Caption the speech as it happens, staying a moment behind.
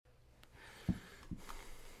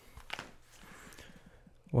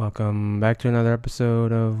Welcome back to another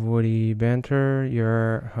episode of Woody Banter.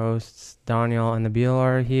 Your hosts Daniel and Nabil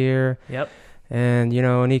are here. Yep. And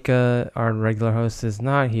Anika, our regular host, is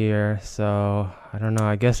not here. So I don't know.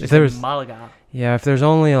 I guess She's if there's in Malaga. if there's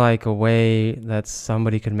only like a way that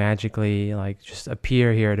somebody could magically like just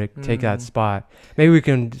appear here to take that spot, maybe we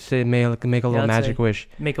can say make a little magic wish.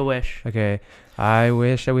 Make a wish. Okay. I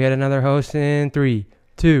wish that we had another host in 3,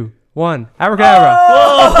 2, 1. Abracadabra.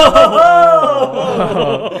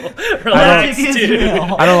 Relax, dude.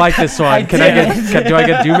 I don't like this one. Do I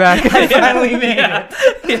get do back? I finally made it.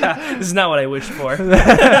 Yeah, this is not what I wished for.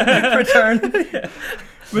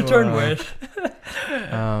 Return wish.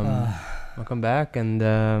 Welcome back, and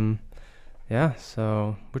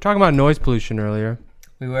so we're talking about noise pollution earlier.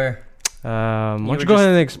 We were. Why don't you go ahead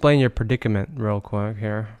and explain your predicament real quick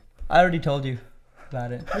here? I already told you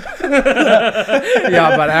about it.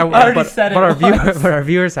 Yeah, but our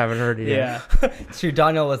viewers haven't heard it yet. Yeah. It's true.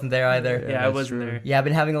 Daniel wasn't there either. Yeah, I wasn't there. Yeah, I've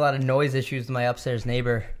been having a lot of noise issues with my upstairs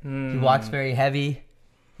neighbor. He walks very heavy,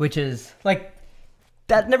 which is like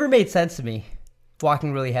that never made sense to me.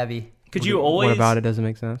 Walking really heavy. Could you always? What about it doesn't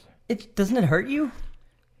make sense? Doesn't it hurt you?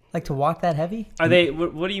 Like to walk that heavy? Are they?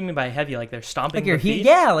 What do you mean by heavy? Like they're stomping Like your feet?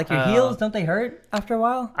 Yeah, like your heels. Don't they hurt after a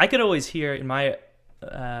while? I could always hear in my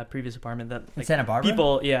previous apartment that In Santa Barbara?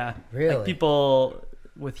 people, Really? like people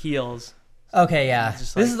with heels. Okay, yeah.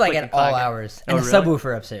 Just, This like, is like click at and all clack. hours. Oh, And a really?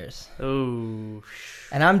 subwoofer upstairs. Oh.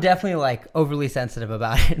 And I'm definitely like overly sensitive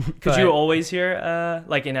about it. Could but- you always hear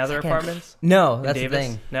like in other Second. apartments? No, In that's Davis? the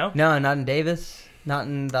thing. No. No, not in Davis. Not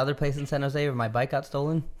in the other place in San Jose where my bike got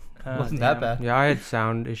stolen. Wasn't that Damn. bad. Yeah, I had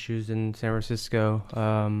sound issues in San Francisco.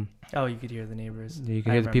 Oh, you could hear the neighbors. You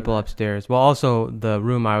can I hear the remember people that. upstairs. Well, also the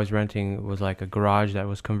room I was renting was like a garage that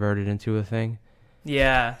was converted into a thing.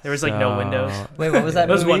 Yeah, there was like no So- windows. Wait, what was that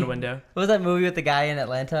There was movie? one window. What was that movie with the guy in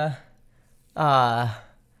Atlanta?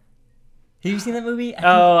 Have you seen that movie?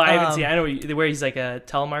 Oh, I haven't seen it. I know where he's like a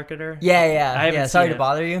telemarketer. Yeah. I haven't Sorry seen to it.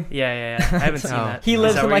 bother you. Yeah. I haven't seen Oh. that. He Is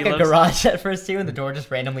lives that in where like he a lives? garage at first too, and the door just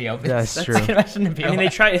randomly opens. That's true. I can imagine it be I mean, they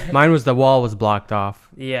like- try. Mine was the wall was blocked off.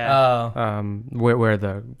 Yeah. Oh. Where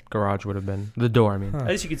the garage would have been. The door, I mean. At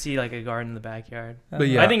least you could see like a garden in the backyard. But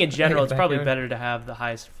yeah. I think in general, it's probably Backyard. better to have the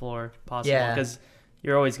highest floor possible Yeah. because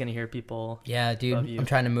you're always gonna hear people. Yeah, dude. Love you. I'm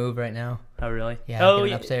trying to move right now. Oh, really? Yeah, Oh,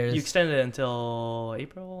 getting upstairs. you extended it until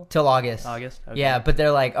April, Till August. August. Okay. Yeah, but they're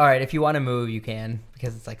like, all right, if you want to move, you can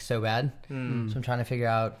because it's like so bad. Hmm. So I'm trying to figure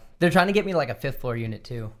out. They're trying to get me like a 5th floor unit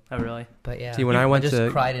too. Oh, really? But yeah, See, when I went just to-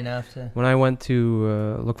 cried enough to. When I went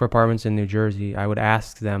to look for apartments in New Jersey, I would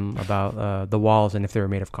ask them about the walls and if they were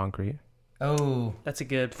made of concrete Oh. That's a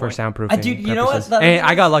good for point. soundproofing Dude, you know what? purposes. That- And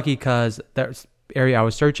I got lucky because that area I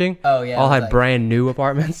was searching Oh yeah. all it was had like, brand new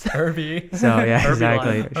apartments. Herbie. So yeah, Herbie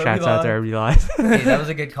exactly. Live. Shouts Herbie out to Live. Herbie Live. Dude, that was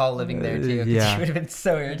a good call living there too. 'Cause Yeah. You would have been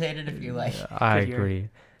so irritated if you like. I Good year. agree.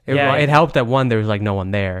 Yeah. It helped that one, there was like no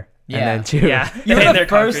one there. Yeah. And then two, Yeah. You're And the they're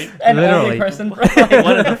first concrete. and Literally. only person.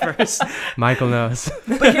 One of the first. Michael knows.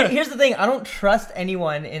 But here's the thing: I don't trust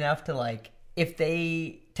anyone enough to like. If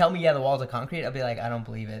they tell me, yeah, the walls are concrete, I'll be like, I don't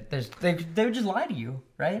believe it. They would just lie to you,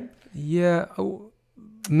 right? Yeah, Do you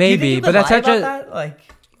maybe, think you but could that's lie such about a. that? Like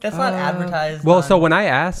that's not advertised. Well, on- so when I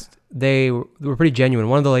asked, they were pretty genuine.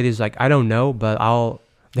 One of the ladies was like, I don't know, but I'll.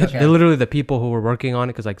 Okay. They're literally the people who were working on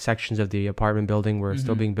it because like sections of the apartment building were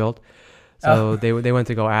still being built. So they went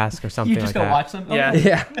to go ask or something you just like go that. watch them. Yeah.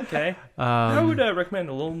 Yeah. Okay. I would recommend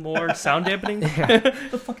a little more sound dampening. What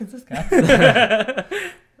the fuck is this guy?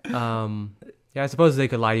 Yeah, I suppose they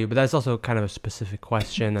could lie to you, but that's also kind of a specific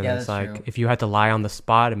question, and Yeah, it's that's like true. if you had to lie on the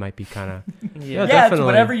spot, it might be kind of Yeah. Yeah, definitely. it's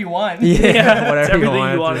whatever you want. Yeah, whatever it's you everything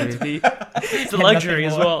want you it want to it to be. be. It's a luxury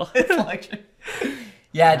as well. It's a luxury.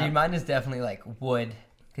 Yeah, dude, mine is definitely like wood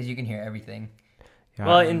because you can hear everything. Yeah.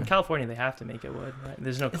 Well, in California, they have to make it wood. Right?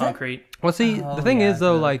 There's no that- concrete. Well, see, Oh, the thing yeah, is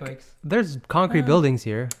though, the like earthquakes. there's concrete buildings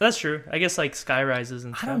here. That's true. I guess like sky rises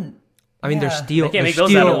and I stuff. don't. I mean, they're Yeah. steel. They can't make they're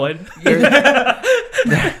those steel, out of wood.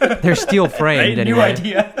 They're steel framed Right? New anyway.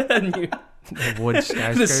 idea. Wood The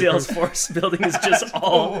skyscrapers. Salesforce building is just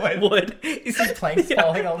all wood. You see planks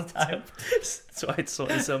falling all the time. That's why it's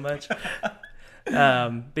sold so much.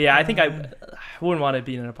 But yeah, I think I wouldn't want to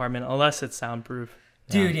be in an apartment unless it's soundproof.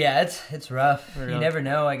 Dude, yeah, it's rough. Really? You never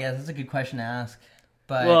know. I guess it's a good question to ask.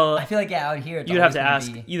 But Well, I feel like out here, it's You'd have always to gonna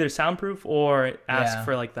ask be- either soundproof or ask Yeah.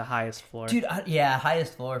 for like the highest floor. Dude, yeah,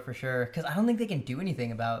 highest floor for sure. Because I don't think they can do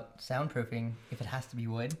anything about soundproofing if it has to be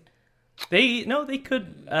wood. They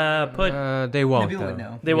could put They won't. People though. would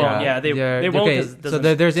know. They won't. Yeah, they won't. Okay, 'Cause it so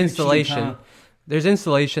doesn't- there's too cheap, insulation. huh? There's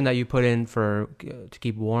insulation that you put in for to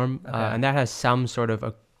keep warm, Okay. and that has some sort of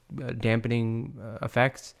dampening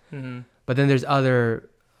effects. Mhm. But then there's other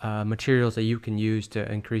materials that you can use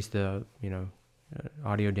to increase the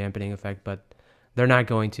audio dampening effect, but they're not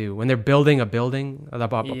going to when they're building a building,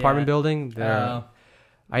 apartment building. They're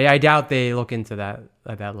I doubt they look into that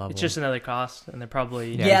at that level. It's just another cost, and they're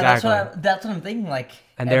probably That's what I'm thinking. Like,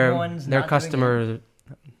 and their customers,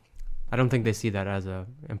 I don't think they see that as a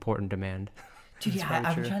important demand. Dude, yeah,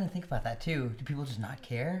 I'm trying to think about that too. Do people just not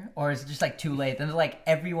care, or is it just like too late? Then like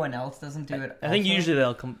everyone else doesn't do it. I think usually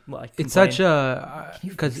they'll It's such a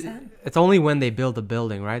because it's only when they build a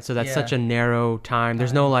building, right? So that's such a narrow time.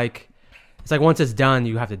 There's no like, it's like once it's done,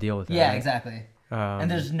 you have to deal with it. Yeah, right? exactly. And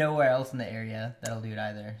there's nowhere else in the area that'll do it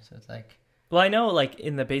either. So it's like. Well, I know, like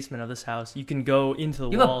in the basement of this house, you can go into the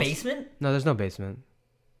walls. You have a basement? No, there's no basement.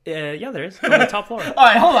 Yeah, there is. On the top floor. All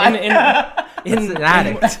right, hold on. It's an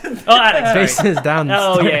attic. Attic. Sorry. Basement is down.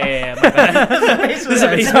 Oh yeah. My bad. This is a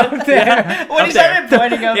basement up there. Yeah, When you started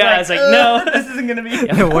pointing, I was I was like, no, this isn't gonna be.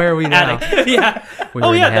 Where are we now? Attic. Yeah. We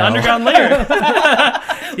were in the hell. underground layer.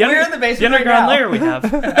 We're in the basement. The underground layer we have.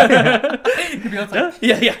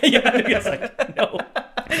 Yeah. I was like,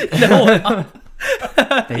 no.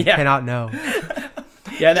 They cannot know.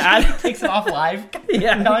 Yeah, the attic Takes it off live.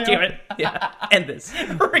 Yeah, damn it. Yeah, end this.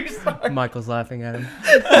 Restart. Michael's laughing at him.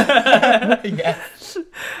 Yes.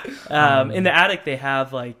 In the attic, they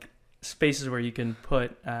have like spaces where you can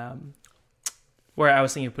put. Where I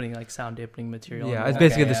was thinking of putting like sound dampening material. Yeah, it's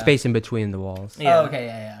basically the space in between the walls. Yeah. Oh, okay,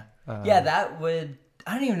 yeah. That would.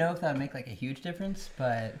 I don't even know if that would make like a huge difference,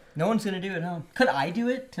 but no one's gonna do it, huh? Could I do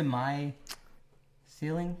it to my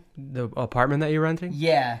ceiling? The apartment that you're renting?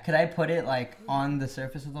 Yeah. Could I put it like on the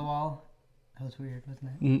surface of the wall? That was weird,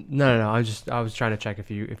 wasn't it? No. I was trying to check if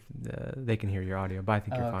they can hear your audio, but I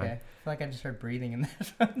think you're fine. I feel like I just heard breathing in the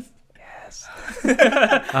headphones. Yes.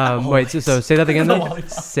 Wait. So say that again. Though.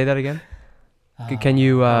 Say that again. Can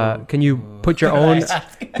you put your own?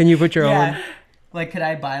 Can you put your own? Like, could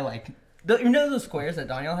I buy like? You know those squares that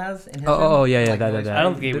Daniel has in his room? Yeah, like that. I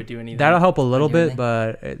don't think it would do anything. That'll help a little bit,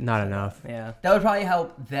 but not enough. Yeah. That would probably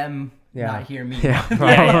help them not hear me. Yeah.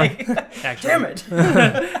 Actually. Damn it.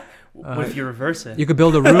 What if you reverse it? You could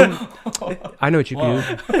build a room. I know what you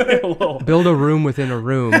could do. Build a room within a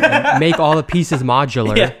room. And make all the pieces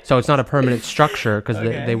modular, so it's not a permanent structure because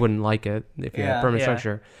they wouldn't like it if you had a permanent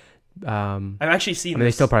structure. I've actually seen.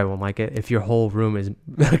 They still probably won't like it if your whole room is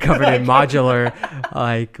covered in modular,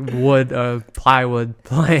 like wood, plywood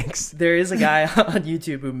planks. There is a guy on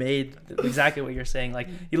YouTube who made exactly what you're saying. Like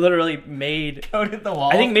he literally made coated the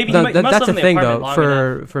wall. I think maybe that's the thing though.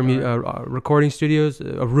 For recording studios,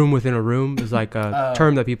 a room within a room is like a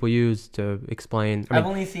term that people use to explain. I've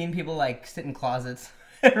only seen people like sit in closets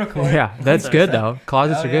and record. Yeah, that's good though.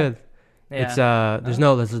 Closets are good. Yeah. It's there's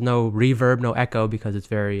no reverb, no echo because it's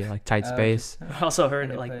very like tight space. I also heard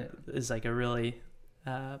is like a really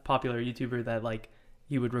popular YouTuber that like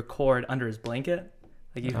he would record under his blanket.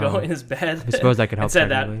 Like he'd go in his bed. I suppose that could help. Said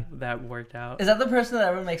that worked out. Is that the person that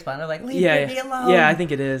everyone makes fun of? Like, leave me alone. Yeah, I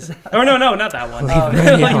think it is. Oh no, not that one. I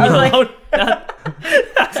was like,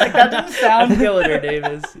 that didn't sound. Killer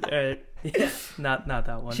Davis. Yeah, not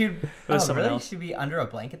that one. It was someone else. She'd be under a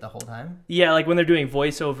blanket the whole time. Yeah, like when they're doing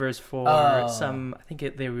voiceovers for some. I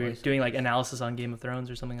think they were doing like analysis on Game of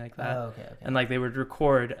Thrones or something like that. Oh, okay. And like they would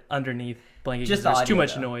record underneath blanket just because there's too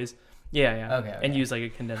much though. noise. Yeah. Okay. And use like a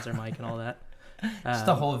condenser mic and all that. Just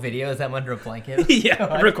the whole video is them under a blanket.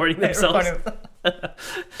 Yeah, recording themselves. I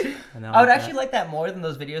would actually like that more than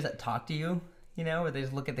those videos that talk to you. You know, where they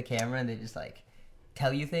just look at the camera and they just like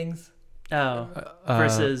tell you things. Oh,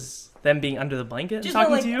 versus them being under the blanket just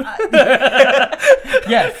talking to you?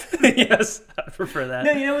 Yes. Yes, I prefer that.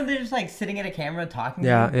 No, you know when they're just like sitting at a camera talking to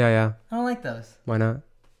you? Yeah. I don't like those. Why not?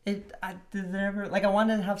 I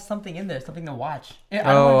wanted to have something in there, something to watch.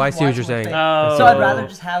 I see what you're saying. So I'd rather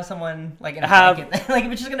just have someone like in a blanket. Like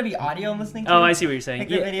if it's just gonna be audio I'm listening to. Oh, I see what you're saying. Like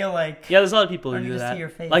the video, like there's a lot of people who do that. See your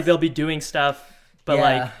face. Like they'll be doing stuff, but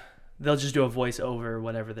like they'll just do a voice over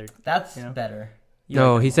whatever they're. That's better.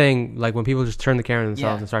 No, he's saying like when people just turn the camera on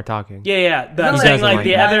themselves and start talking. Yeah. But I'm saying like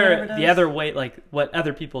the other way, like what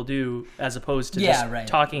other people do as opposed to just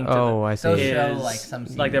talking to them. I see. They'll show like some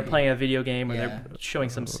scene. Like they're playing a video game or they're showing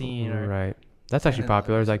some scene. Right. That's actually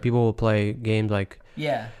popular. It's like people will play games like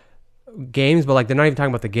games, but like they're not even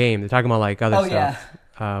talking about the game. They're talking about like other stuff.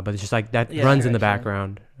 Yeah. But it's just like that runs in the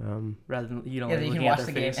background. Rather than you can looking watch at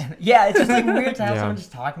the their game. face. It's just like weird to have someone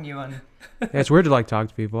just talking to you on. It's weird to like talk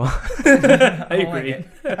to people. I agree.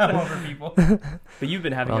 I'm over people. But you've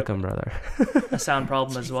been having brother. a sound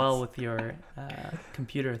problem as well with your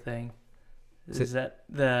computer thing. Is that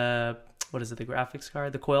the the graphics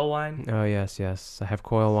card, the coil whine? Oh yes. I have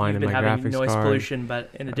coil whine in my graphics card. You've been having noise pollution, but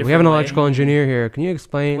in a different We have an way. electrical engineer here. Can you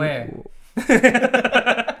explain? Where?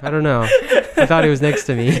 don't know. I thought he was next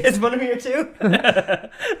to me. Is one here too?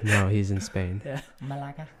 No, he's in Spain. Yeah.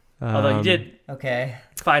 Malaga. Although you did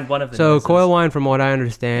find one of them. So coil wine, from what I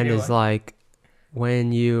understand, is like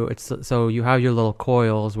when you you have your little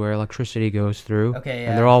coils where electricity goes through. Okay. Yeah.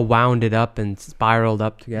 And they're all wounded up and spiraled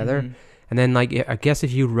up together. Mm-hmm. And then like I guess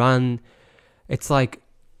if you run, it's like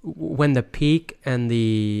when the peak and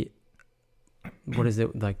the what is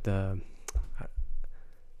it like the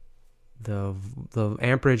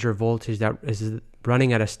amperage or voltage that is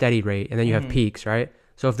running at a steady rate, and then you have peaks, right?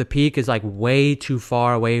 So if the peak is like way too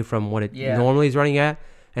far away from what it normally is running at,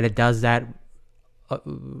 and it does that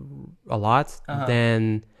a lot,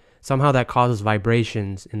 then somehow that causes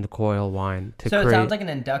vibrations in the coil wine to create. So it sounds like an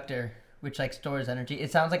inductor, which like stores energy.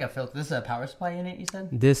 It sounds like a filter. This is a power supply unit, you said?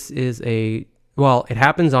 This is it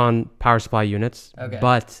happens on power supply units,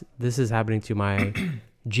 but this is happening to my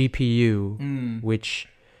GPU, which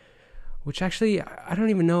actually I don't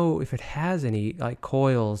even know if it has any like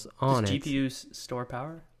coils on it. Does GPUs store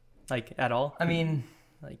power, like at all? I mean,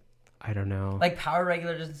 like I don't know. Like power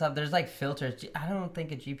regulators and stuff. There's like filters. I don't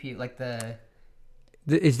think a GPU like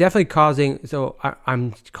it's definitely causing. So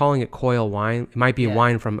I'm calling it coil wine. It might be a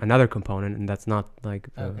wine from another component, and that's not like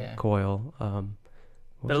the coil.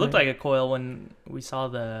 But it looked like a coil when we saw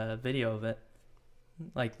the video of it,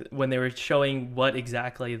 like when they were showing what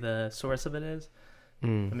exactly the source of it is. But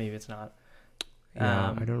maybe it's not.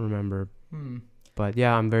 Yeah, I don't remember. But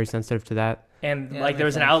yeah, I'm very sensitive to that. And like there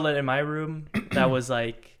was an outlet in my room that was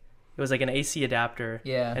like, it was like an AC adapter.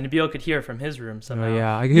 Yeah. And Nabil could hear it from his room somehow. Oh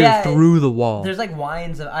yeah, I could hear it through the wall. There's like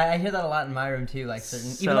whines of, I hear that a lot in my room too. Like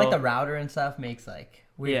even like the router and stuff makes like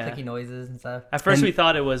weird clicky noises and stuff. At first we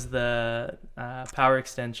thought it was the power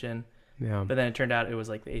extension. Yeah. But then it turned out it was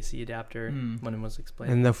like the AC adapter when it was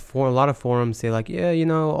explained. And a lot of forums say like, yeah,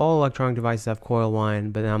 all electronic devices have coil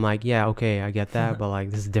wine. But then I'm like, yeah, okay, I get that. But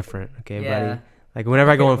like, this is different. Okay, buddy. Like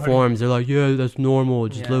whenever I go on forums, they're like, yeah, that's normal.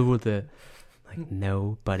 Just live with it. Like,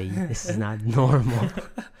 no, buddy, this is not normal.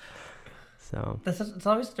 So it's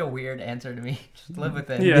always such a weird answer to me. Just live with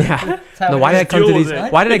it. Yeah. No, why did I come to these?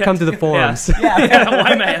 Why did I come to the forums? Yeah.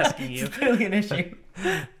 Why am I asking you? It's really an issue.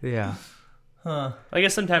 Yeah. Huh. I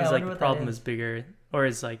guess sometimes like the problem is bigger or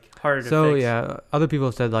is like harder to fix. So yeah, other people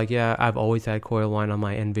have said like, yeah, I've always had coil wine on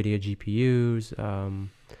my NVIDIA GPUs.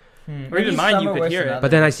 Or even mine, you could hear it.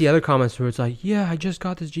 But then I see other comments where it's like, yeah, I just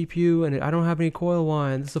got this GPU and I don't have any coil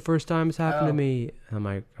wine. This is the first time it's happened to me. And I'm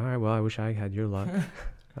like, all right, well, I wish I had your luck.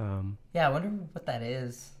 Yeah, I wonder what that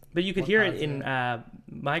is. But you could hear it in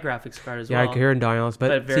my graphics card as well. Yeah, I could hear it in Daniel's.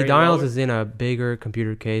 But see, Daniel's is in a bigger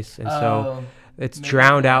computer case. And so it's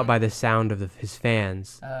drowned out by the sound of his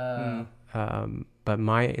fans. But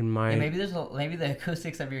maybe maybe the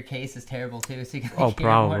acoustics of your case is terrible too. So you can hear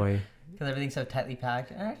probably. Because everything's so tightly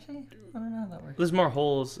packed. Actually, I don't know how that works. There's more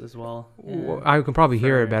holes as well. Yeah. I can probably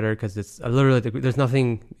hear it better because it's literally there's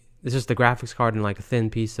nothing. It's just the graphics card and like a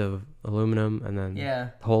thin piece of aluminum, and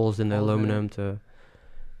then holes in the aluminum to.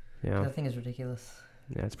 Yeah. That thing is ridiculous.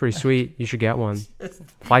 Yeah, it's pretty sweet. You should get one.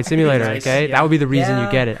 Flight simulator, okay? Yeah. That would be the reason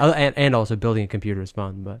you get it. And also building a computer is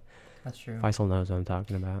fun, but that's true. Faisal knows what I'm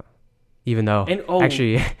talking about. Even though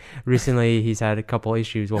actually recently he's had a couple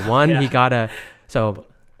issues. Well, one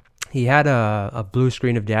he had a blue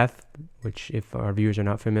screen of death, which if our viewers are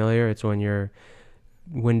not familiar, it's when your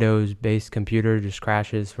Windows-based computer just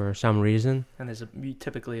crashes for some reason. And there's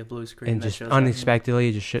typically a blue screen. And just unexpectedly,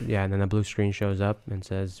 and then the blue screen shows up and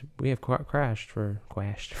says, "We have crashed for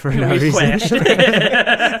no reason."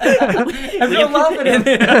 Everyone laughing at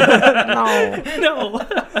it. No.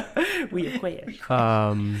 We have crashed.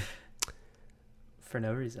 For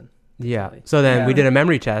no reason. Yeah. So then we did a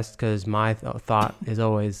memory test because my thought is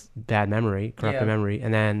always bad memory, corrupted memory,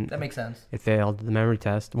 and then that makes sense. It failed the memory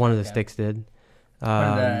test. One of the sticks did. One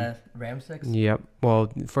of the RAM sticks? Yep.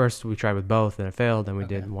 Well, first we tried with both, and it failed. Then we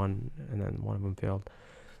did one, and then one of them failed.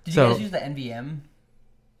 Did you guys use the NVM,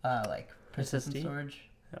 like persistent storage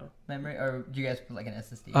memory, or do you guys put like an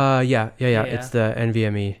SSD? Yeah. It's the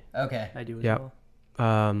NVMe. Okay. I do as well.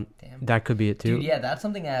 Damn. That could be it too. Dude, yeah, that's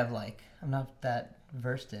something I have like I'm not that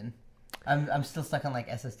versed in. I'm still stuck on like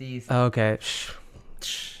SSDs. Okay.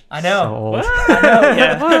 I know. So old. I know.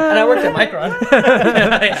 Yeah. And I worked at Micron.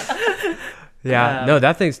 Yeah. No,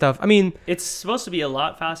 that thing stuff. I mean, it's supposed to be a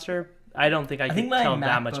lot faster. I don't think I can tell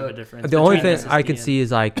that much of a difference. The only thing I can see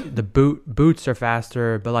is like the boots are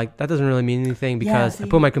faster, but like that doesn't really mean anything because I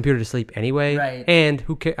put my computer to sleep anyway. Right. And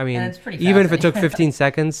who cares? I mean, even if it took 15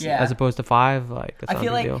 seconds as opposed to 5, like that's not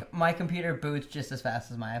a big deal. My computer boots just as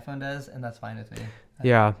fast as my iPhone does, and that's fine with me.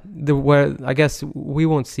 Yeah. I guess we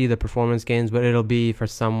won't see the performance gains, but it'll be for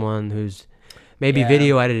someone who's maybe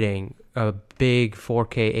video editing, big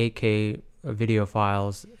 4K, 8K video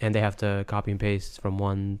files, and they have to copy and paste from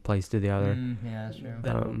one place to the other. Yeah, that's true.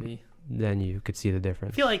 That would be. Then you could see the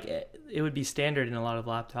difference. I feel like it would be standard in a lot of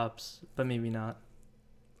laptops, but maybe not.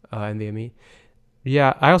 NVMe.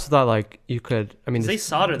 Yeah, I also thought like you could. I mean, they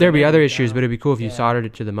solder. There'd be other issues, but it'd be cool if you soldered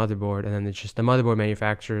it to the motherboard, and then it's just the motherboard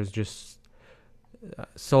manufacturers just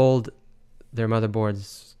sold their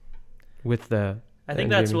motherboards with the. I think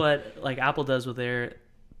that's what like Apple does with their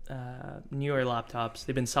newer laptops.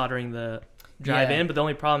 They've been soldering the drive in, but the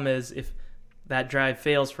only problem is if that drive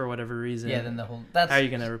fails for whatever reason. Yeah, then the whole. That's how are you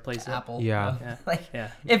gonna replace Apple? it? Yeah. Like,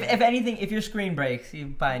 if anything, if your screen breaks, you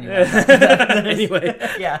buy a new one. Anyway.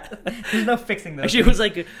 Yeah. There's no fixing those. Actually, it was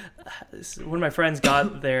like one of my friends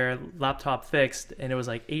got their laptop fixed, and it was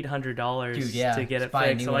like $800 to get it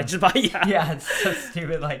fixed. So I just buy. Yeah, it's so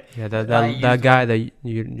stupid. Like that guy that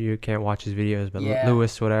you can't watch his videos, but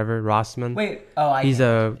Lewis whatever Rossman. Wait, he's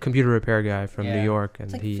a computer repair guy from New York, and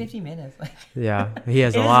it's like 50 minutes. He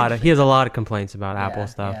has a lot of complaints about Apple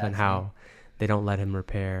stuff and how they don't let him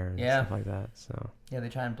repair and stuff like that. So they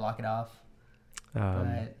try and block it off.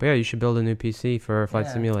 But yeah, you should build a new PC for Flight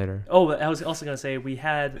Simulator. Oh, I was also gonna say we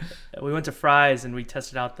went to Fry's and we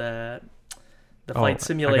tested out the Flight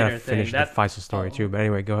Simulator I gotta finish the Faisal story too. But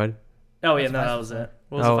anyway, go ahead. Oh yeah, that was it.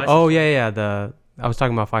 I was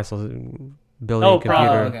talking about Faisal building a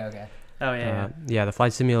computer. Okay. Oh yeah. The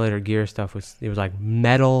Flight Simulator gear stuff was like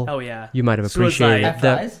metal. Oh yeah. You might have appreciated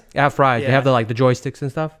it. At Fry's, they have the joysticks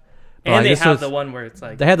and stuff. But and they have the one where it's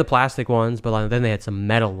like they had the plastic ones, but then they had some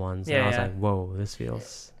metal ones. And I was like, whoa, this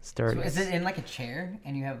feels sturdy. So is it in like a chair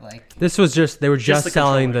and you have like? This was they were just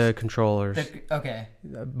selling the controllers. Okay.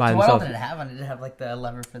 By so themselves. What else did it have? Did it have like the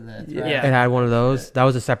lever for the? It had one of those. That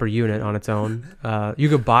was a separate unit on its own. You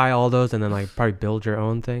could buy all those and then probably build your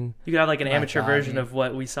own thing. You could have like an amateur version of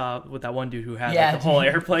what we saw with that one dude who had the whole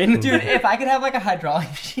airplane. Dude, if I could have like a hydraulic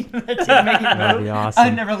machine to make it move, that'd be awesome.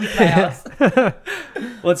 I'd never leave my house.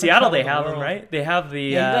 Well, in Seattle they have them, right? They have the.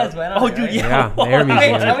 You guys went on dude, the Air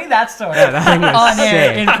Museum. Wait, tell me that story. Yeah, that thing was on sick.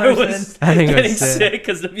 air in person. I was getting sick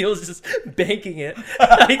because the mule was just banking it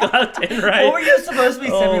like left and right. What were you supposed to be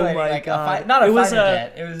simulating? Not a fighter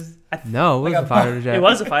jet. It was. No, it was a fighter jet. It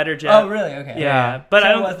was a fighter jet. Oh, really? Okay. Yeah, but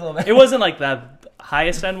it wasn't like the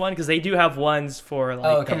highest end one because they do have ones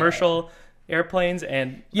for commercial airplanes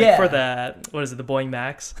and for the the Boeing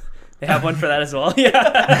Max. They have one for that as well.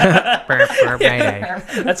 Yeah.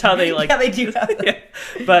 That's how they like. Yeah, they do have that.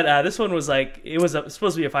 But this one was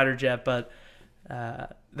supposed to be a fighter jet, but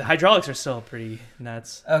the hydraulics are still pretty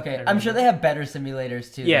nuts. Okay, I'm sure they have better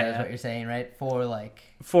simulators too. Yeah, that's what you're saying, right? For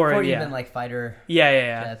even like fighter.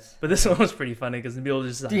 Yeah. Jets. But this one was pretty funny because the mule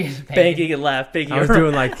was just banking it left, banking. I was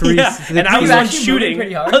doing like three, and I was on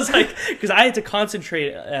shooting. I was like, because I had to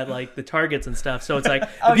concentrate at like the targets and stuff. So it's like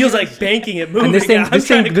the mule's like banking it, moving. And this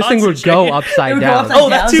thing would go upside down.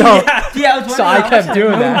 That's so I kept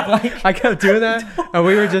doing that. I kept doing that, and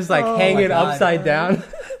we were just like hanging upside down.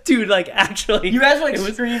 Dude, like actually, you guys were like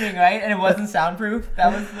screaming, right? And it wasn't soundproof.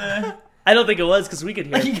 That was the. I don't think it was because we could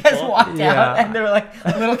hear. You guys walked out, and there were like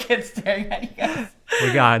little kids staring at you guys.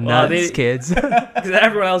 We got nuts, kids. Because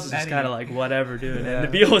everyone else was just kind of like whatever, dude. And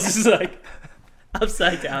the mule was just like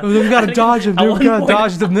upside down. We gotta dodge him, dude. We gotta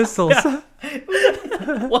dodge the missiles.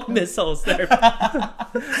 What missiles there?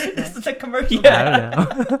 This is a commercial. Yeah.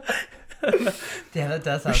 I don't know. Damn, that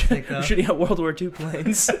does sound sick though. We're shooting at World War II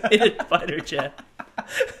planes in a fighter jet.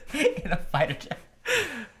 In a fighter jet.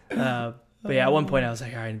 But yeah, at one point I was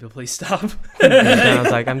like, all right, please stop. And I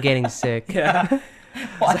was like, I'm getting sick. Yeah.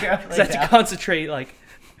 I had to concentrate, like,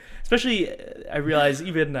 especially I realized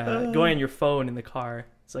even going on your phone in the car,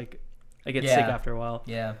 it's like, I get sick after a while.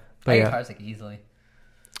 Yeah. But I get car sick easily.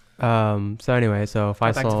 So anyway, Faisal.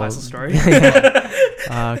 Back to Faisal's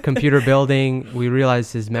story. Computer building, we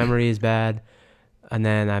realized his memory is bad. And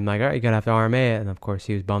then I'm like, all right, you're going to have to RMA it. And of course,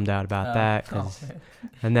 he was bummed out about that.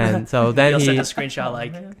 And then, then he sent a screenshot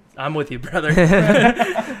like, I'm with you, brother.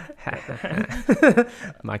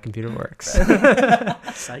 My computer works.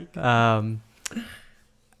 Psych.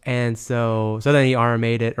 And so then he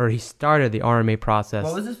RMA'd it, or he started the RMA process.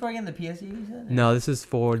 What was this for again? The PSU you said? No, this is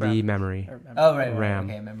for the memory. Oh, right. RAM.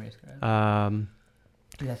 Okay, memory is correct.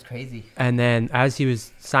 Dude, that's crazy. And then as he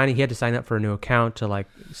was signing, he had to sign up for a new account to like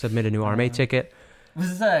submit a new RMA ticket. Was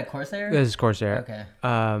this a Corsair? This is Corsair. Okay.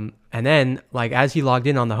 And then like as he logged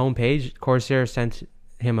in on the homepage, Corsair sent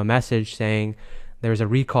him a message saying there's a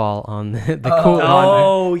recall on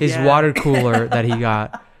his water cooler that he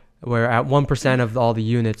got, where at 1% of all the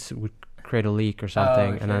units would create a leak or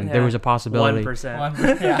something, and then there was a possibility.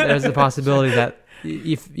 1%. There's a possibility that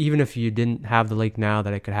even if you didn't have the leak now,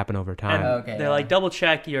 that it could happen over time. And they're like, double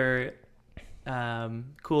check your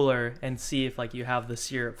cooler and see if like you have the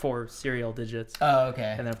 4 serial digits. Oh,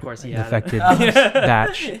 okay. And then of course he affected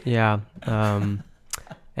batch. Yeah.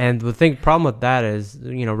 And the problem with that is,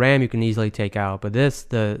 RAM you can easily take out, but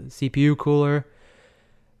the CPU cooler,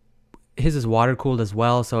 his is water cooled as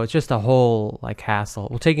well, so it's just a whole like hassle.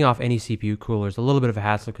 Well, taking off any CPU cooler is a little bit of a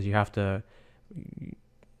hassle because you have to.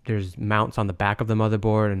 There's mounts on the back of the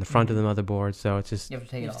motherboard and the front of the motherboard, so it's just you have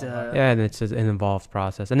to take it all apart. Yeah, and it's just an involved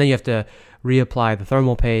process, and then you have to reapply the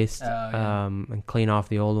thermal paste and clean off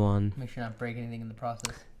the old one. Make sure not break anything in the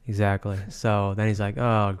process. Exactly. So then he's like,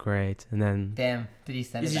 "Oh, great!" And then, damn, did he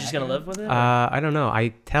send it? Is he just gonna live with it? I don't know.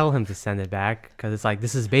 I tell him to send it back because it's like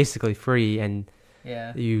this is basically free, and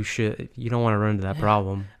you don't want to run into that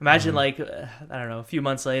problem. Imagine I don't know, a few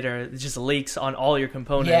months later, it just leaks on all your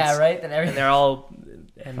components. Yeah, right. Then everything. And they're all.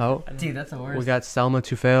 Dude, that's the worst. We got Selma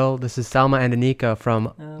Tufail. This is Selma and Anika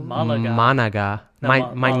from Managa.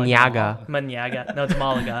 Maniaga. No, it's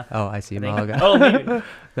Malaga. Oh, I see. Malaga. Oh, maybe.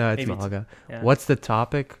 No, it's Malaga. Yeah. What's the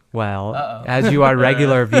topic? Well, as you are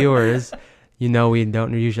regular viewers, we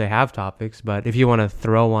don't usually have topics, but if you want to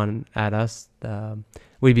throw one at us,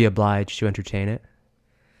 we'd be obliged to entertain it.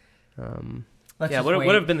 What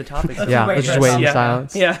have been the topics? Let's just wait in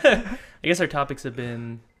silence. Yeah. I guess our topics have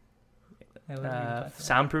been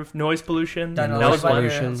soundproof, noise pollution. Noise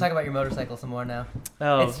pollution. Let's talk about your motorcycle some more now.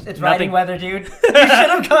 Oh, it's riding weather, dude. You should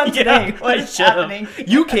have gone today. What is happening?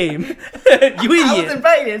 You came. You idiot. I was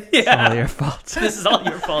invited. It's all your fault. This is all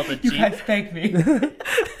your fault. You guys thanked me.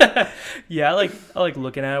 Yeah, I like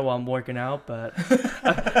looking at it while I'm working out, but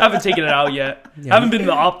I haven't taken it out yet. I haven't been in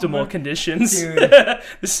the optimal conditions. Dude.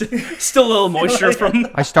 Still a little moisture from.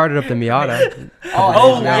 I started up the Miata.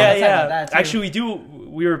 Yeah. Actually,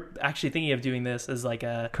 we were actually thinking of doing this as like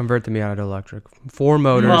a convert the Miata to electric. 4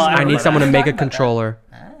 motors. I need someone to make a controller.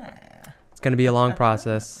 It's gonna be a long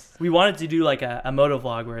process. We wanted to do like a moto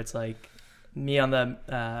vlog where it's like me on the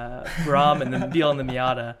Ram and then Beal on the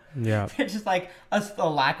Miata. Yeah. It's just like a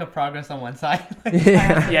lack of progress on one side.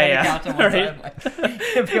 Right.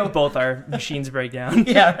 Both our machines break down.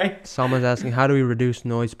 Yeah, right. Someone's asking, how do we reduce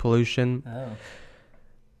noise pollution?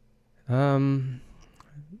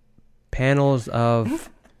 Panels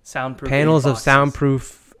of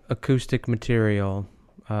soundproof acoustic material.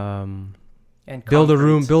 And build a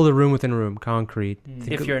room within a room, concrete.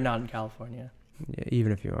 If you're not in California. Yeah,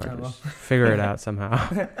 even if you are, just figure it out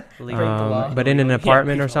somehow. But in an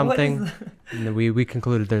apartment or something, we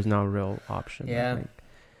concluded there's no real option. Yeah,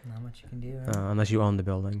 not much you can do. Right? Unless you own the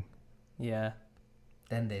building. Yeah.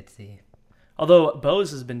 Then they'd see. Although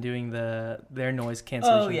Bose has been doing their noise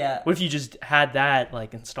cancellation. Oh, yeah. What if you just had that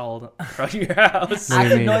like installed across your house?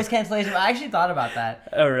 Actually, noise cancellation. I actually thought about that.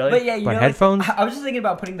 Oh, really? But yeah, you know, headphones? I was just thinking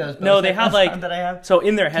about putting those. No, they have like that I have. So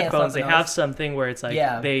in their headphones, they have something where it's like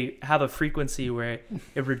they have a frequency where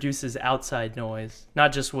it reduces outside noise,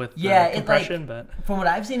 not just with compression, but from what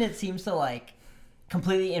I've seen, it seems to like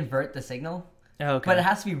completely invert the signal. Okay. But it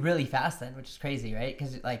has to be really fast then, which is crazy, right?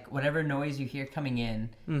 Because like whatever noise you hear coming in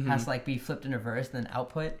has to like be flipped in reverse and then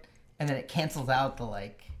output, and then it cancels out the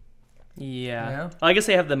like. Yeah. You know? Well, I guess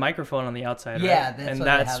they have the microphone on the outside. Yeah, right? that's they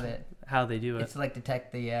have it. How they do it. It's to like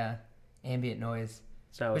detect the ambient noise,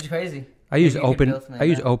 so which is crazy. I use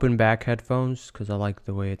open back headphones because I like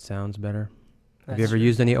the way it sounds better. Have you ever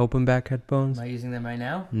used any open back headphones? Am I using them right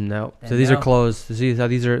now? No. So these are closed. See how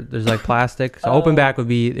these are? There's like plastic. So open back would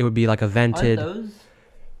be like a vented. Aren't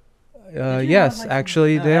those? Yes,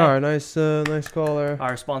 actually they are. Nice call there.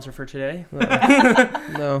 Our sponsor for today.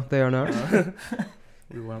 No, they are not.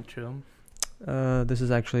 We won't chew them. This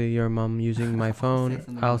is actually your mom using my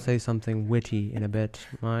phone. I'll say something witty in a bit.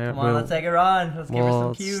 Come on, let's take her on. Let's give her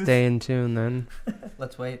some cues. We'll stay in tune then.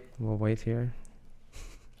 Let's wait. We'll wait here.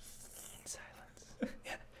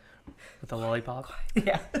 With a lollipop?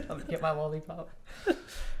 Yeah, I'll get my lollipop. Oh,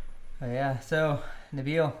 yeah, so,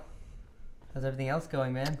 Nabil, how's everything else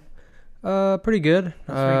going, man? Pretty good.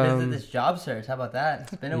 Let's revisit this job search. How about that?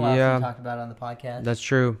 It's been a while since we talked about it on the podcast. That's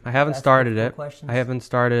true. I haven't started it. I haven't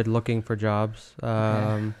started looking for jobs.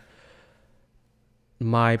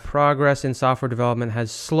 My progress in software development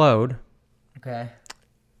has slowed. Okay.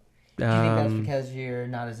 Do you think that's because you're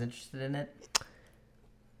not as interested in it?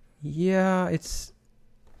 Yeah,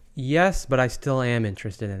 yes, but I still am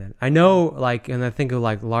interested in it. I know, and I think of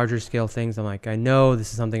larger scale things. I'm like, I know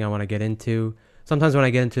this is something I want to get into. Sometimes when I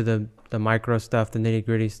get into the micro stuff, the nitty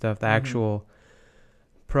gritty stuff, the actual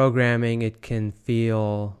programming, it can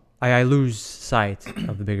feel I lose sight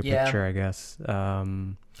of the bigger picture, I guess.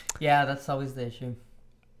 Yeah, that's always the issue.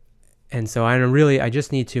 And so I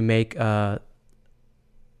just need to make my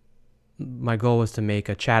goal was to make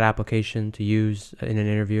a chat application to use in an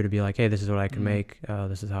interview to be like, hey, this is what I can make.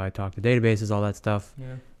 This is how I talk to databases, all that stuff.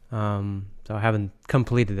 Yeah. So I haven't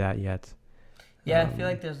completed that yet. Yeah, I feel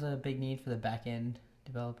like there's a big need for the back-end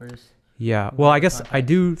developers. Yeah. Well, I guess I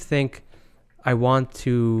do think I want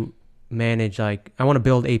to manage, like, I want to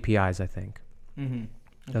build APIs, I think. Mm-hmm. Okay.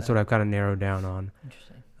 That's what I've kind of narrowed down on.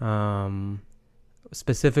 Interesting.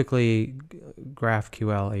 Specifically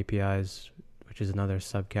GraphQL APIs, which is another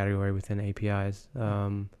subcategory within APIs.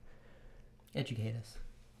 Educate us.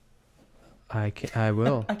 I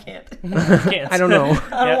will. I can't. I don't know.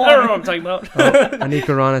 I don't know what I'm talking about.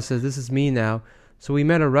 Anika Rana says, this is me now. So we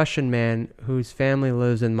met a Russian man whose family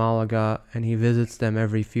lives in Malaga, and he visits them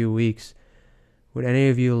every few weeks. Would any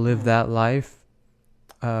of you live that life?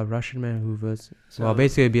 Russian man who was... So well,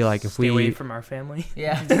 basically it'd be like if we... Stay away from our family.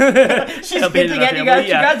 Yeah. She's hinting at you guys.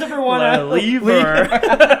 Yeah. You guys ever want to leave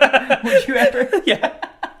her? Would you ever? Yeah.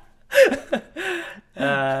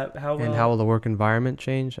 How will the work environment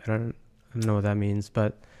change? I don't know what that means,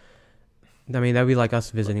 but I mean, that'd be like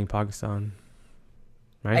us visiting Pakistan,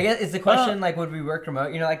 right? I guess it's the question, like, would we work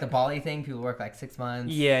remote? You know, like the Bali thing, people work like 6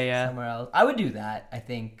 months. Yeah. Somewhere else. I would do that, I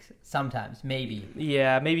think, sometimes, maybe.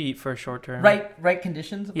 Yeah, maybe for a short term. Right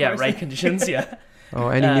conditions, of course. Right conditions, yeah. Oh,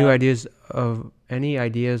 any new ideas of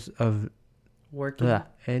working?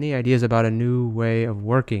 Any ideas about a new way of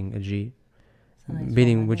working, Ajit?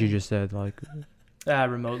 Meaning what you just said, like...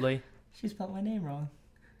 remotely. She spelled my name wrong.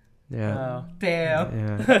 Yeah. Oh. Damn.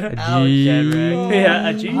 Yeah. Ajit.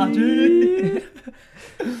 Yeah, Ajit.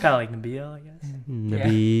 Kind of like Nabil, I guess.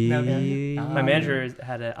 Nabil. Yeah. My manager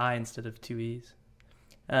had an I instead of 2 E's.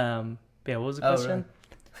 Yeah, what was the question?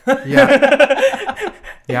 Really? Yeah.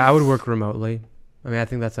 Yeah, I would work remotely. I mean, I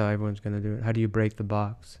think that's how everyone's going to do it. How do you break the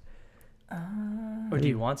box? Or do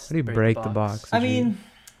you want to How do you break the box? I mean...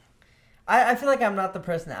 I feel like I'm not the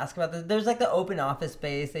person to ask about this. There's like the open office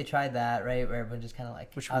space. They tried that, right? Where everyone just kind of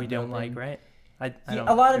like... Which we don't like, right? I don't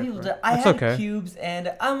a lot of people do. I had okay. cubes,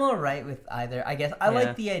 and I'm all right with either. I guess I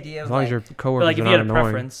like the idea of as long as your coworkers like if are you had a annoying.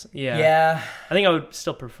 Preference, yeah. I think I would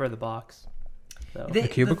still prefer the box. The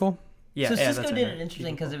cubicle? So Cisco did it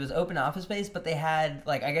interesting because it was open office space, but they had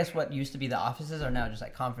like, I guess what used to be the offices are now just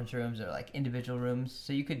like conference rooms or like individual rooms.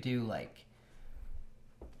 So you could do like,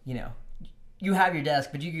 you know, you have your desk,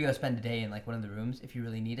 but you could go spend a day in like one of the rooms if you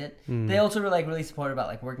really need it. They also were like really supportive about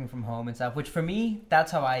like working from home and stuff, which for me,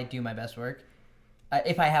 that's how I do my best work.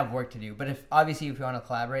 If I have work to do, but if you want to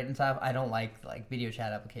collaborate and stuff, I don't like video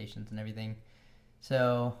chat applications and everything.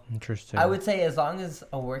 So interesting. I would say as long as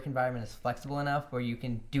a work environment is flexible enough where you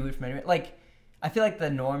can do it from anywhere, like I feel like the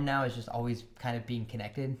norm now is just always kind of being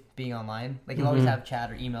connected, being online. Like you'll always have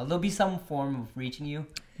chat or email. There'll be some form of reaching you,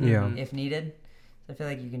 if needed. So I feel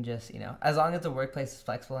like you can just, as long as the workplace is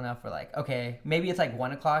flexible enough, where like, okay, maybe it's like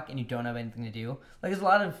 1 o'clock and you don't have anything to do. Like there's a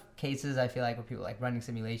lot of cases I feel like where people like running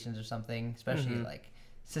simulations or something, especially like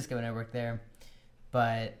Cisco when I worked there.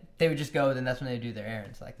 But they would just go, then that's when they would do their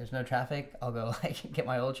errands. Like there's no traffic, I'll go like get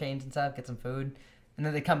my oil change and stuff, get some food. And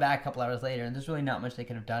then they come back a couple hours later, and there's really not much they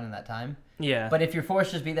could have done in that time. Yeah. But if you're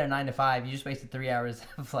forced to just be there 9 to 5, you just wasted 3 hours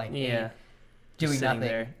of like doing nothing.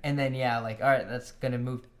 There. And then all right, that's gonna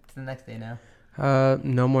move to the next day now.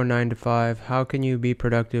 No more 9 to 5. How can you be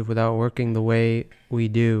productive without working the way we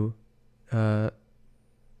do?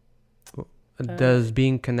 Does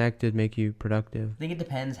being connected make you productive? I think it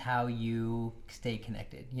depends how you stay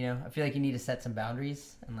connected. I feel like you need to set some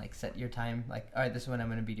boundaries and like set your time. Like, all right, this is when I'm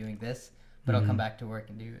going to be doing this, but I'll come back to work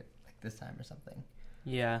and do it like this time or something.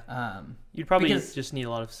 Yeah. You'd probably just need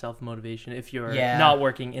a lot of self-motivation if you're not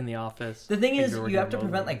working in the office. The thing is, you have to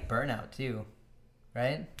prevent like burnout too,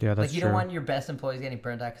 right? Yeah, that's true. Like you don't want your best employees getting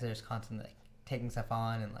burnt out because they're just constantly like taking stuff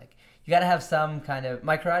on, and like you got to have some kind of.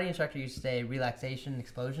 My karate instructor used to say relaxation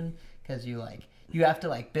explosion, because you have to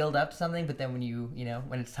like build up to something, but then when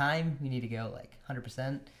when it's time, you need to go like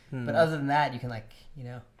 100%. But other than that, you can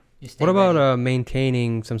you stay. What about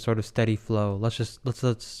maintaining some sort of steady flow? Let's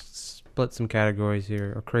split some categories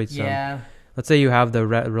here or create some. Yeah. Let's say you have the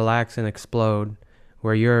relax and explode,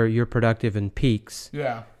 where you're productive in peaks.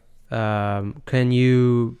 Yeah. Can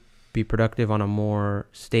you be productive on a more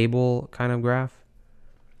stable kind of graph?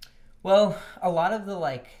 Well, a lot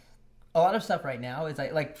of stuff right now is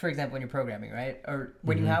like for example, when you're programming, right? Or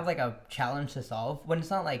when you have like a challenge to solve, when it's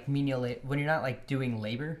not like when you're not like doing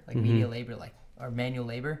labor, like menial labor, like or manual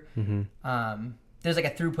labor, there's like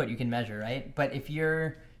a throughput you can measure, right? But if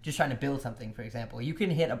you're just trying to build something, for example. You can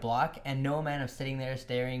hit a block and no amount of sitting there,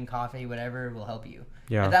 staring, coffee, whatever will help you.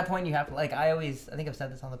 Yeah. At that point, you have to, like, I think I've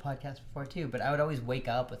said this on the podcast before too, but I would always wake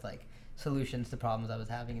up with, like, solutions to problems I was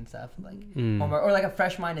having and stuff. Like, or like a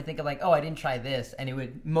fresh mind to think of, like, oh, I didn't try this, and it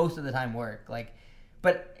would most of the time work. Like,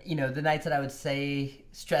 but, you know, the nights that I would say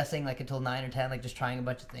stressing, like, until 9 or 10, like, just trying a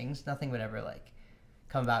bunch of things, nothing would ever, like,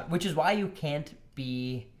 come about. Which is why you have to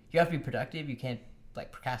be productive. You can't,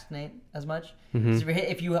 like, procrastinate as much. So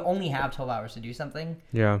if you only have 12 hours to do something,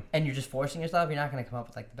 and you're just forcing yourself, you're not going to come up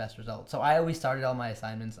with, like, the best result. So I always started all my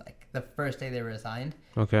assignments, like, the first day they were assigned,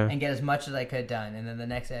 and get as much as I could done, and then the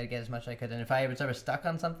next day I'd get as much as I could. And if I was ever stuck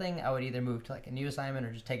on something, I would either move to, like, a new assignment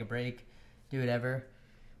or just take a break, do whatever.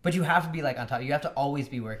 But you have to be, like, on top. You have to always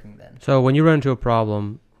be working then. So when you run into a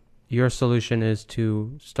problem, your solution is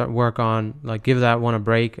to work on, like, give that one a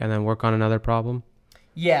break and then work on another problem?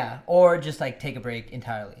 Yeah, or just, like, take a break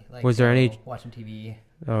entirely. Like, was there any watching TV?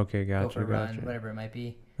 Okay, gotcha. Go for a run, whatever it might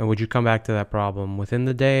be. And would you come back to that problem within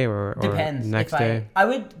the day or depends. Next day? I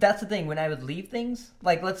would. That's the thing. When I would leave things,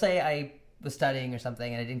 like, let's say I was studying or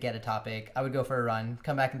something and I didn't get a topic, I would go for a run,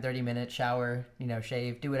 come back in 30 minutes, shower, you know,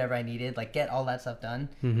 shave, do whatever I needed, like, get all that stuff done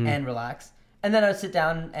and relax. And then I would sit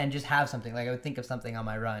down and just have something. Like, I would think of something on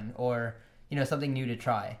my run, or, you know, something new to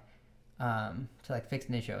try, to, like, fix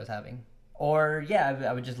an issue I was having. Or,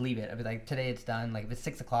 I would just leave it. I'd be like, today it's done. Like, if it's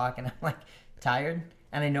 6 o'clock and I'm, like, tired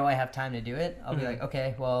and I know I have time to do it, I'll be like,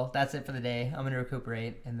 okay, well, that's it for the day. I'm going to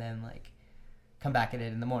recuperate and then, like, come back at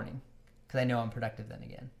it in the morning because I know I'm productive then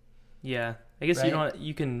again. Yeah. I guess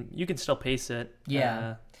you can still pace it.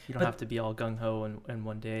 Yeah. You don't have to be all gung-ho in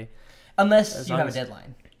one day. Unless you have a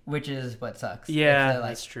deadline, which is what sucks. Yeah,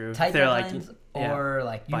 that's true. Tight deadlines, or,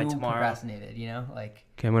 like, you procrastinated, you know? Like.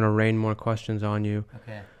 Okay, I'm going to rain more questions on you.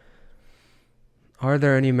 Okay. Are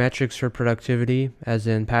there any metrics for productivity, as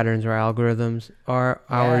in patterns or algorithms? Are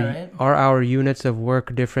our units of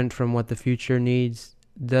work different from what the future needs?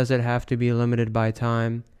 Does it have to be limited by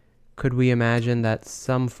time? Could we imagine that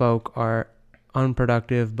some folk are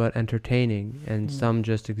unproductive but entertaining, and some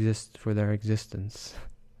just exist for their existence?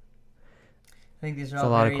 I think these are all a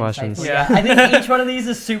lot of questions. Insightful. Yeah, I think each one of these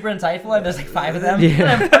is super insightful, and there's, like, 5 of them. Yeah. And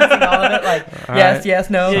I'm posting all of it, like,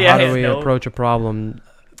 yes, no. So how do we approach a problem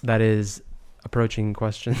that is approaching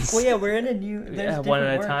questions? Well, we're in a new. There's one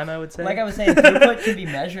at a time, I would say. Like I was saying, throughput can be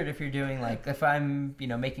measured if you're doing, like, if I'm, you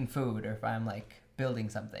know, making food, or if I'm, like, building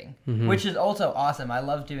something, which is also awesome. I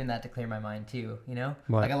love doing that to clear my mind too. You know,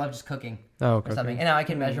 like, I love just cooking or something, and now I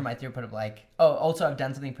can measure my throughput of, like, also I've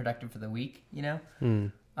done something productive for the week. You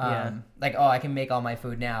know, like, I can make all my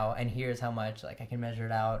food now, and here's how much. Like, I can measure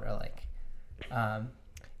it out, or, like,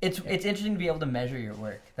 it's interesting to be able to measure your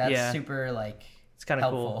work. That's super, like. It's kind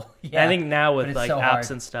of cool. Yeah. I think now with, like,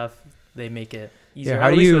 apps and stuff, they make it easier. Yeah,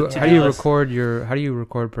 how do you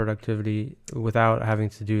record productivity without having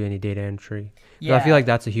to do any data entry? Yeah. I feel like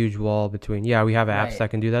that's a huge wall between. Yeah, we have apps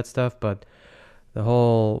that can do that stuff, but the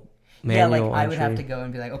whole manual I would have to go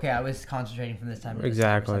and be like, okay, I was concentrating from this time to this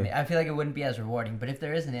time. I feel like it wouldn't be as rewarding, but if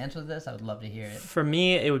there is an answer to this, I would love to hear it. For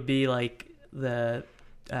me, it would be like the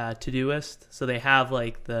to-do list. So they have,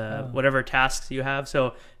 like, the whatever tasks you have.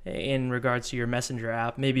 So in regards to your Messenger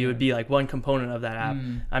app, maybe it would be like one component of that app.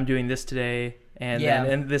 I'm doing this today, and then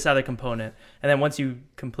and this other component. And then once you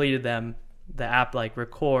completed them, the app, like,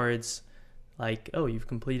 records, like, oh, you've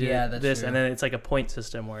completed this, true. And then it's like a point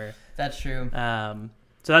system where. That's true.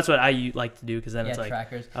 So that's what I like to do, because then it's like,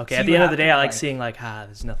 trackers. Okay, so at the end of the day, I like seeing, like,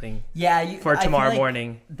 there's nothing for tomorrow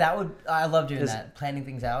morning. I love doing that, planning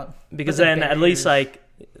things out. Because then at least, like,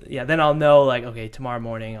 then I'll know, like, okay, tomorrow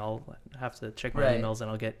morning I'll have to check my emails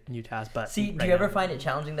and I'll get new tasks. But do you ever find it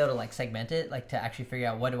challenging, though, to, like, segment it, like, to actually figure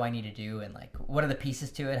out what do I need to do, and, like, what are the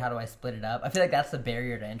pieces to it? How do I split it up? I feel like that's the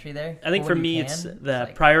barrier to entry there. I think for me, it's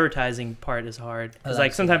the prioritizing part is hard, because,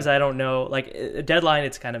 like, sometimes I don't know, like, a deadline,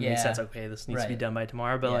 it's kind of makes sense. Okay, this needs to be done by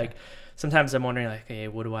tomorrow, but like, sometimes I'm wondering, like, okay,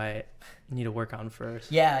 what do I need to work on first?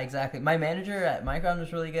 Yeah, exactly. My manager at Micron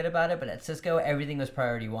was really good about it, but at Cisco, everything was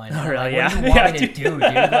priority 1. Oh, really? Like, what do you want me to do, dude?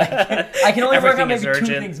 Like, I can only work on maybe 2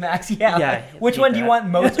 things max. Yeah. Which one do you want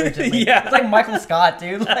most urgently? It's like Michael Scott,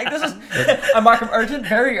 dude. Like, this is I mark him urgent,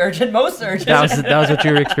 very urgent, most urgent. That was what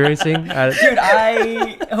you were experiencing? Dude,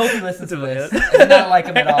 I hope he listens to this. I did not like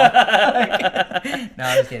him at all. No,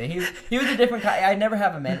 I'm just kidding. He was a different guy. I had never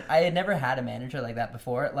had a manager like that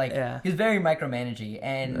before. Like, he was very micromanagey,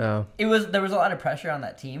 and there was a lot of pressure on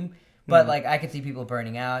that team, but like, I could see people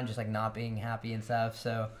burning out and just, like, not being happy and stuff.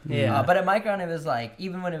 So but at Micron, it was like,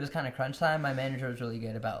 even when it was kind of crunch time, my manager was really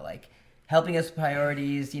good about, like, helping us with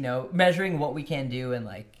priorities, you know, measuring what we can do, and,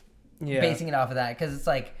 like, basing it off of that, because it's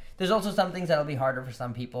like there's also some things that'll be harder for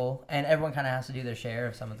some people, and everyone kind of has to do their share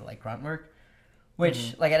of some of the like grunt work.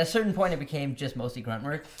 Which, like, at a certain point, it became just mostly grunt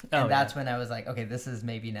work. And that's when I was like, okay, this is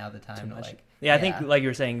maybe now the time to, like... Yeah, I think, like you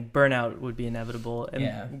were saying, burnout would be inevitable.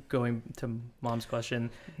 And going to Mom's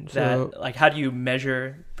question, that, like, how do you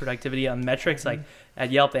measure productivity on metrics? Like,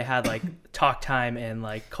 at Yelp, they had, like, talk time and,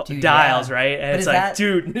 like, dials, right? And it's like,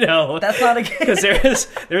 dude, no. That's not a good... Because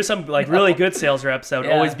there's some, like, really good sales reps that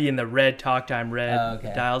would always be in the red talk time,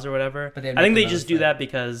 red dials or whatever. But I think they just do that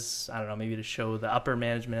because, I don't know, maybe to show the upper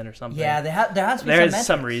management or something. Yeah, there has to be There's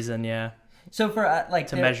some reason, So for like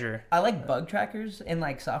to measure, I like bug trackers in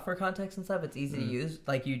like software context and stuff. It's easy to use.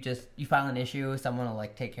 Like you file an issue, someone will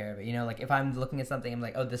like take care of it. You know, like if I'm looking at something, I'm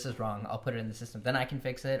like, oh, this is wrong. I'll put it in the system. Then I can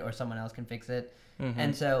fix it, or someone else can fix it.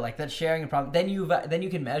 And so like that's sharing a problem. Then you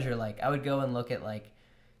can measure. Like I would go and look at like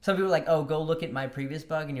some people are like, oh, go look at my previous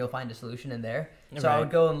bug and you'll find a solution in there. So I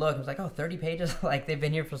would go and look. I was like, oh, 30 pages. Like they've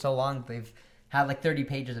been here for so long, they've have like 30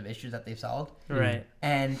 pages of issues that they've solved. Right.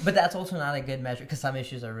 But that's also not a good measure because some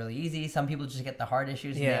issues are really easy. Some people just get the hard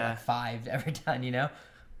issues and they have like 5 every time, you know?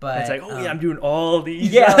 But it's like, I'm doing all these.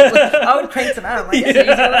 Yeah, like, I would crank them out. I'm like,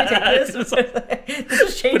 this is easy. Let me take this. This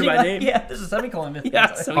is changing my name. Yeah, this is semicolon.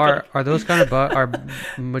 Are those kind of bugs, are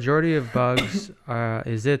majority of bugs,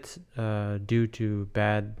 is it due to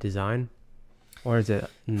bad design? Or is it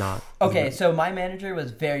not? Okay, so my manager was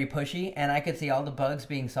very pushy, and I could see all the bugs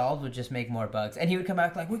being solved would just make more bugs. And he would come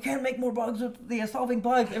back like, we can't make more bugs with the solving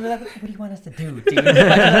bugs. And we're like, what do you want us to do, dude? Like, give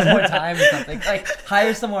us more time or something. Like,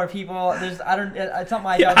 hire some more people. It's not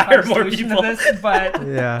my job to find a solution to this, but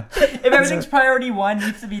if everything's priority 1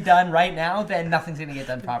 needs to be done right now, then nothing's going to get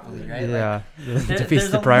done properly, right? Yeah, like, defeats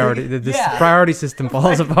the priority. The priority system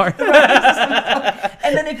falls apart.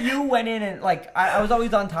 And then if you went in and, like, I was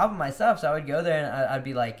always on top of my stuff, so I would go there and I'd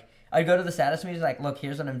be like, I'd go to the status meeting, like, look,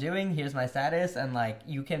 here's what I'm doing, here's my status, and, like,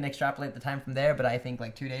 you can extrapolate the time from there, but I think,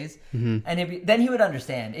 like, 2 days. And then he would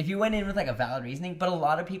understand. If you went in with, like, a valid reasoning, but a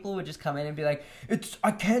lot of people would just come in and be like,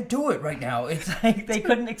 I can't do it right now. It's like they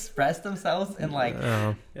couldn't express themselves in, like,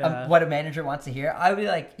 what a manager wants to hear. I would be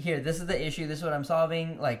like, here, this is the issue, this is what I'm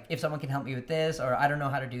solving, like, if someone can help me with this, or I don't know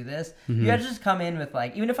how to do this. You gotta just come in with,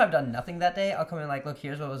 like, even if I've done nothing that day, I'll come in like, look,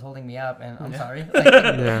 here's what was holding me up, and I'm sorry. Like,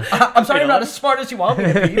 I'm sorry I'm not as smart as you want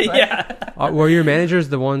me to be, but were your managers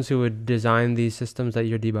the ones who would design these systems that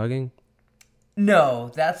you're debugging?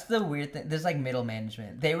 No, that's the weird thing. There's like middle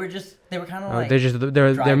management. They were kind of like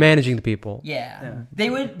they're managing the people. Yeah.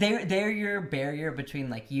 They're your barrier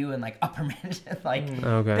between like you and like upper management. Like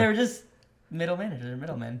they were just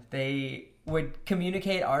middlemen. They would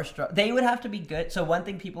communicate they would have to be good. So one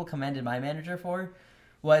thing people commended my manager for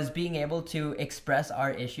was being able to express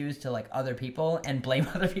our issues to like other people and blame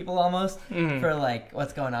other people almost for like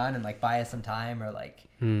what's going on and like buy us some time or like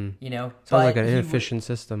you know. Sounds like an inefficient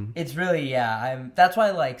system. It's really that's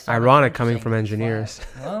why like ironic coming from engineers.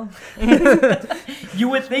 Well, you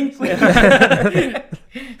would think people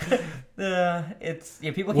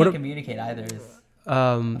can't communicate either.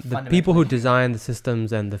 The people who design the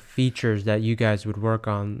systems and the features that you guys would work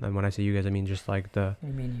on, and when I say you guys, I mean just like the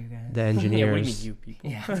engineers. What do you mean you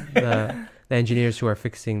people? the engineers who are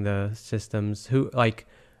fixing the systems. Who like,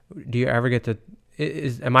 do you ever get to?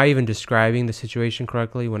 Am I even describing the situation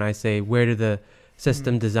correctly when I say where do the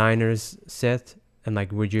system designers sit, and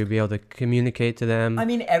like would you be able to communicate to them? I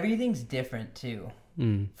mean, everything's different too.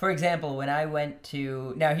 For example, when I went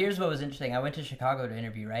to... Now, here's what was interesting. I went to Chicago to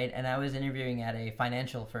interview, right? And I was interviewing at a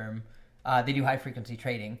financial firm. They do high-frequency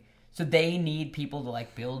trading. So they need people to,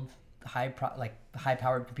 like, build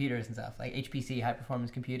high-powered computers and stuff, like HPC, high-performance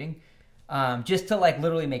computing, just to, like,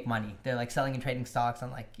 literally make money. They're, like, selling and trading stocks on,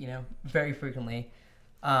 like, you know, very frequently.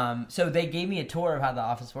 So they gave me a tour of how the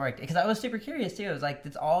office worked because I was super curious, too. It was, like,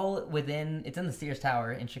 it's in the Sears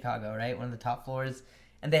Tower in Chicago, right? One of the top floors.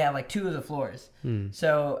 And they have like 2 of the floors.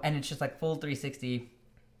 So, and it's just like full 360.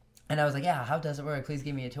 And I was like, yeah, how does it work? Please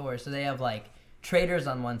give me a tour. So they have like traders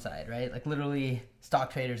on one side, right? Like literally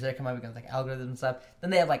stock traders. They come up against like algorithms and stuff.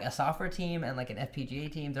 Then they have like a software team and like an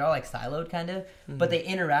FPGA team. They're all like siloed kind of, but they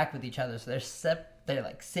interact with each other. So they're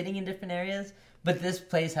like sitting in different areas. But this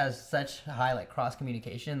place has such high like cross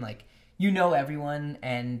communication. Like, you know everyone,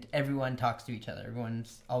 and everyone talks to each other.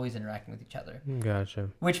 Everyone's always interacting with each other. Gotcha.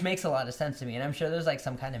 Which makes a lot of sense to me. And I'm sure there's, like,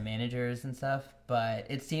 some kind of managers and stuff, but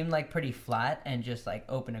it seemed, like, pretty flat and just, like,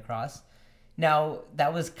 open across. Now,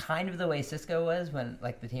 that was kind of the way Cisco was when,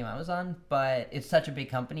 like, the team I was on, but it's such a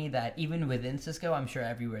big company that even within Cisco, I'm sure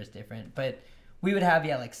everywhere is different. But we would have,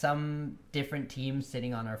 like, some different teams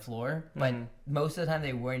sitting on our floor, but most of the time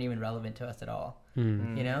they weren't even relevant to us at all,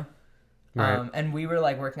 you know? Right. And we were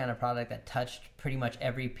like working on a product that touched pretty much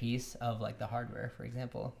every piece of like the hardware, for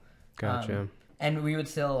example. Gotcha. And we would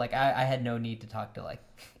still like I had no need to talk to like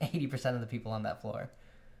 80% of the people on that floor.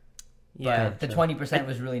 Yeah, but the 20%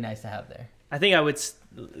 was really nice to have there. I think I would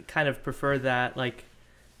kind of prefer that. Like,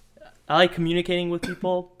 I like communicating with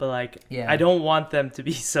people, but like, I don't want them to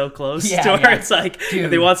be so close to where it's like, if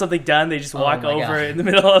they want something done, they just walk over in the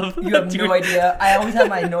middle of. You have no idea. I always have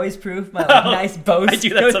my noise proof, my like, nice Bose. I do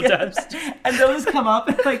that sometimes. And those come up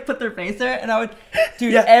and like put their face there, and I would,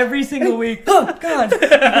 every single week. Oh God.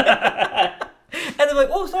 And they're like,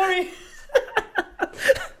 "Oh, sorry."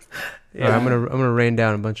 Yeah, I'm gonna rain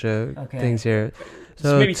down a bunch of things here.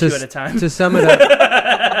 So maybe 2 at a time. To sum it up,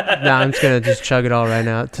 I'm just gonna chug it all right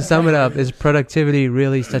now. To sum it up, is productivity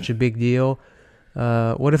really such a big deal?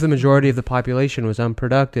 What if the majority of the population was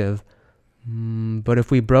unproductive? But if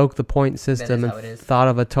we broke the point system and thought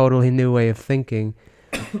of a totally new way of thinking,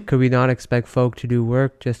 could we not expect folk to do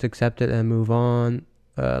work, just accept it and move on?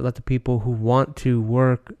 Let the people who want to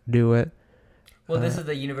work do it. Well, this is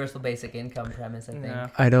the universal basic income premise, I think. Yeah.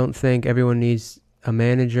 I don't think everyone needs a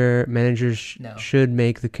manager. Managers should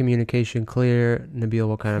make the communication clear. Nabil,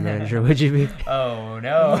 what kind of manager would you be? Oh,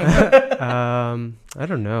 no. I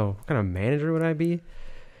don't know. What kind of manager would I be?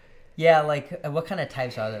 Yeah, like, what kind of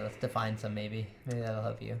types are there? Let's define some, maybe. Maybe that'll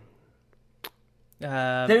help you.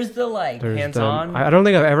 There's the, like, hands-on. I don't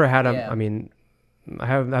think I've ever had a, I mean...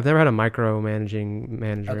 I've never had a micromanaging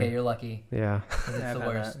manager. Okay, you're lucky. Yeah. It's the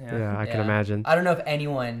worst. Yeah, I can imagine. I don't know if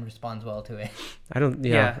anyone responds well to it. I don't.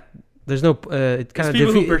 Yeah. There's no. It kind of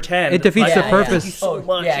people who pretend. It defeats the purpose. Thank you so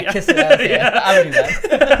much. Yeah, kiss it up. I would do that.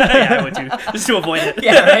 Yeah, I would too, just to avoid it.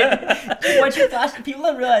 Yeah, right. Once you flash, people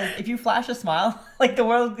don't realize if you flash a smile, like the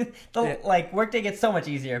like workday gets so much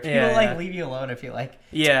easier. People leave you alone if you like.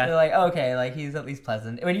 Yeah. They're like, okay, like he's at least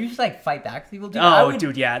pleasant. When you just like fight back with people, dude.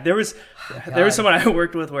 Dude, yeah. There was someone I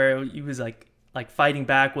worked with where he was like fighting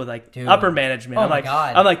back with like upper management. Oh my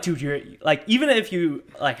God. I'm like, dude, you're like, even if you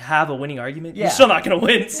like have a winning argument, you're still not gonna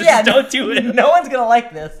win. So just don't do it. No one's gonna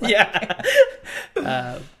like this.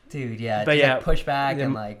 Like, dude, yeah. But like push back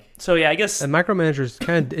and like. So yeah, I guess. And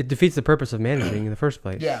micromanagers it defeats the purpose of managing in the first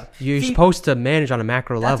place. Yeah. You're supposed to manage on a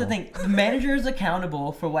macro level. That's the thing. The manager is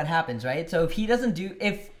accountable for what happens, right? So if he doesn't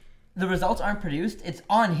if the results aren't produced, it's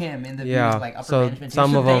on him in the views of like upper management.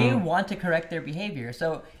 So they want to correct their behavior.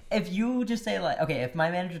 So if you just say like, okay, if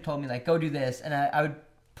my manager told me like, go do this, and I would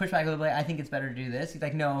push back a little bit, I think it's better to do this. He's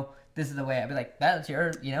like, no, this is the way. I'd be like, that's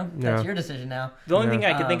your, that's your decision now. The only thing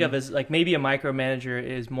I can think of is like maybe a micromanager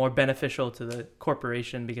is more beneficial to the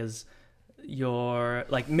corporation because you're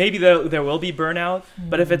like maybe there will be burnout,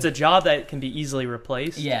 but if it's a job that can be easily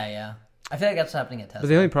replaced, yeah, I feel like that's happening at Tesla. But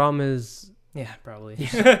the only problem is. Yeah, probably.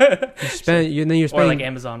 You're spending or like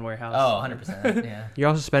Amazon warehouse. Oh, 100%. Yeah. You're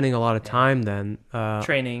also spending a lot of time then.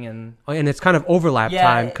 Training and it's kind of overlap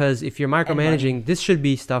time because if you're micromanaging, this should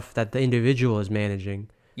be stuff that the individual is managing.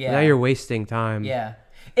 Yeah. Now you're wasting time. Yeah.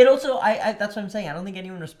 It also, I that's what I'm saying. I don't think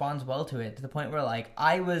anyone responds well to it to the point where like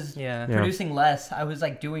I was producing less. I was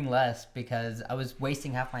like doing less because I was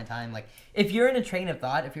wasting half my time. Like if you're in a train of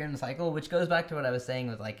thought, if you're in a cycle, which goes back to what I was saying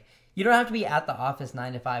with like, you don't have to be at the office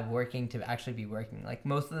 9 to 5 working to actually be working. Like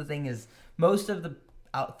most of the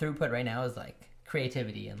throughput right now is like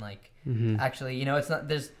creativity and like actually,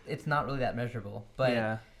 it's not really that measurable.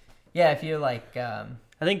 But yeah, if you're like, I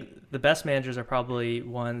think the best managers are probably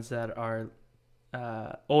ones that are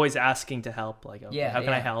always asking to help. Like, okay, how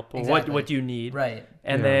can I help? Or what do you need? Right.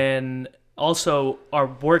 And then also are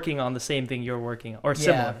working on the same thing you're working on or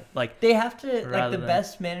similar. Like they have to like the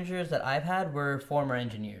best managers that I've had were former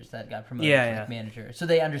engineers that got promoted to manager. So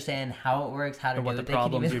they understand how it works, how to do what it. the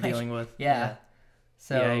problems you're dealing with. Yeah.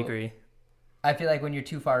 So I agree. I feel like when you're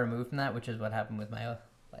too far removed from that, which is what happened with my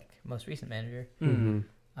most recent manager.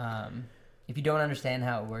 If you don't understand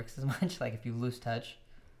how it works as much, like if you lose touch.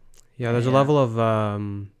 Yeah, there's a level of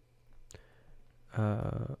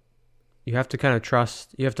you have to kind of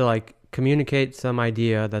trust. You have to like communicate some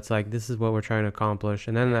idea that's like, this is what we're trying to accomplish,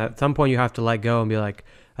 and then at some point you have to let go and be like,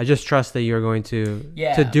 I just trust that you're going to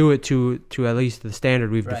do it to at least the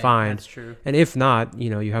standard we've defined. That's true. And if not,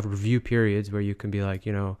 you have review periods where you can be like,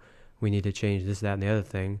 we need to change this, that, and the other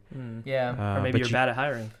thing. Yeah. Or maybe you're bad at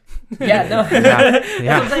hiring. Yeah, no. That's what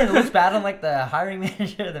I'm saying. It looks bad on like the hiring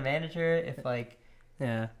manager, the manager, if like.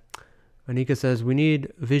 Yeah. Anika says, we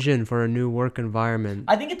need vision for a new work environment.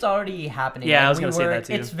 I think it's already happening. Yeah, I was going to say that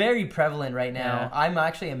too. It's very prevalent right now. Yeah. I'm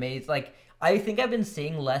actually amazed. Like, I think I've been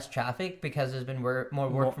seeing less traffic because there's been more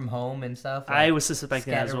work from home and stuff. Like, I was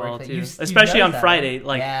suspecting that as well too. Especially on Friday.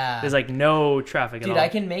 Like, there's like no traffic at all. Dude, I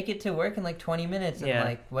can make it to work in like 20 minutes and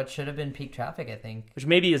like what should have been peak traffic, I think. Which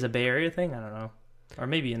maybe is a Bay Area thing. I don't know. Or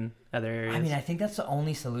maybe in other areas. I mean, I think that's the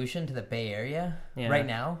only solution to the Bay Area right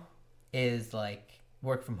now. is like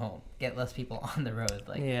work from home, get less people on the road.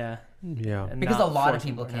 Like yeah, because a lot of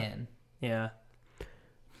people can. Yeah.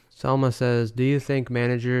 Selma says, "Do you think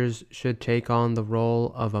managers should take on the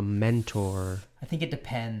role of a mentor?" I think it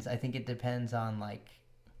depends. I think it depends on like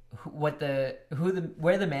where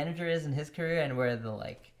the manager is in his career and where the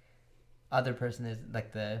like other person is,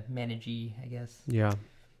 like the managee, I guess. Yeah.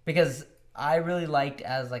 Because I really liked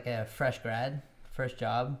as like a fresh grad, first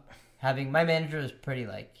job, having my manager was pretty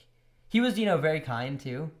like, he was, very kind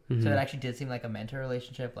too. Mm-hmm. So it actually did seem like a mentor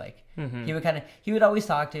relationship. Like he would always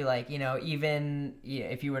talk to like, even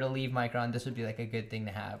if you were to leave Micron, this would be like a good thing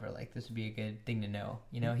to have, or like this would be a good thing to know.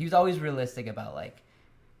 He was always realistic about like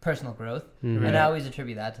personal growth. Mm-hmm. And I always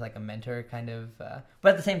attribute that to like a mentor kind of, but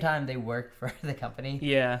at the same time they work for the company.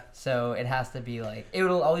 Yeah. So it has to be like, it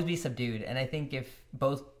will always be subdued. And I think if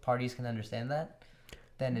both parties can understand that,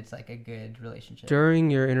 then it's like a good relationship. During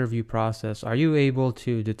your interview process, are you able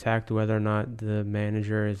to detect whether or not the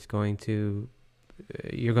manager is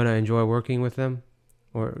you're going to enjoy working with them?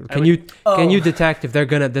 Or can you detect if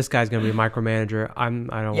this guy's going to be a micromanager? I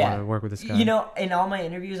don't want to work with this guy. In all my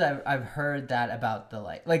interviews, I've heard that about the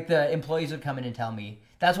like the employees would come in and tell me.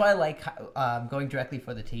 That's why I like going directly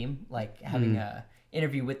for the team, like having a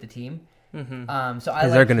interview with the team. Mm-hmm. So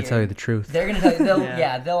they're going to tell you the truth. They're going to tell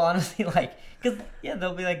you. They'll honestly like, because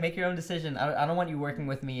they'll be like, make your own decision. I don't want you working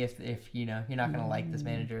with me if you're not going to like this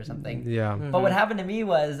manager or something. Yeah. Mm-hmm. But what happened to me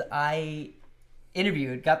was I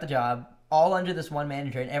interviewed, got the job, all under this one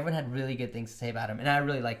manager, and everyone had really good things to say about him, and I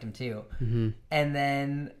really liked him too. Mm-hmm. And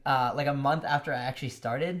then like a month after I actually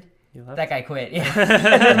started, that guy quit. Yeah. And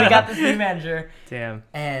then we got this new manager. Damn.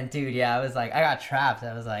 And dude, I was like, I got trapped.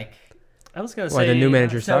 I was like, I was gonna say the new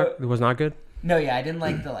manager was not good. No, I didn't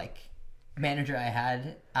like the manager I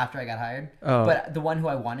had after I got hired. Oh. But the one who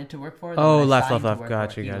I wanted to work for. Left.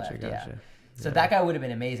 Gotcha. Yeah. So that guy would have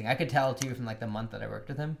been amazing. I could tell too from like the month that I worked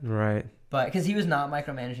with him. Right. But because he was not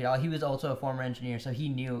micromanaging at all, he was also a former engineer, so he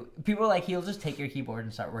knew. People were like, he'll just take your keyboard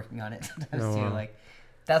and start working on it sometimes too. Wow. Like,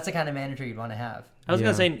 that's the kind of manager you'd want to have. I was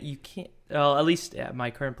gonna say you can't. Well, at least at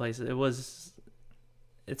my current place, it's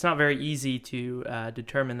not very easy to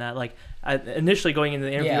determine that. Like initially going into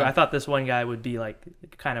the interview, I thought this one guy would be like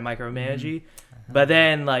kind of micromanagey, but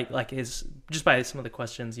then like his just by some of the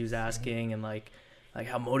questions he was asking and like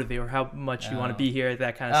how motivated or how much you want to be here,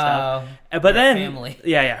 that kind of stuff. But then, family.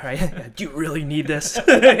 Right. Do you really need this?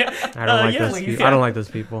 I don't like those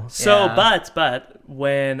people. So, but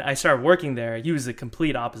when I started working there, he was the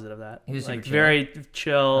complete opposite of that. He was like chill. very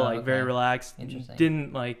chill, very relaxed. Interesting.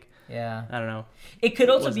 Didn't like. Yeah. I don't know. It could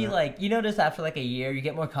also be like, you notice after like a year, you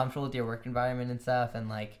get more comfortable with your work environment and stuff, and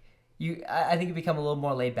like I think you become a little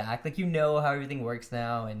more laid back. Like how everything works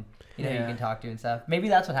now, and you can talk to and stuff. Maybe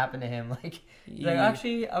that's what happened to him. Like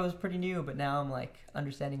actually, I was pretty new, but now I'm like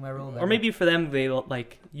understanding my role better. Or maybe for them, they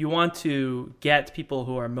like you want to get people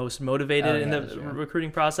who are most motivated in the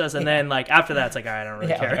recruiting process, and then like after that, it's like, all right, I don't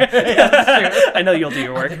really care. I know you'll do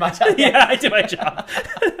your work. I did my job. I did my job.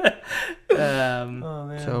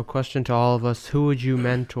 So, question to all of us: who would you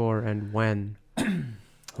mentor and when?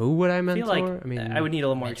 Who would I mentor? I mean, I would need a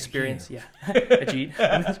little more experience. Yeah, Ajit.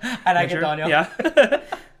 And I get Daniel. Yeah.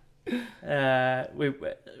 Wait,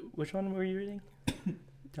 which one were you reading?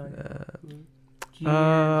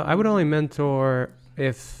 I would only mentor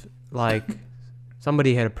if like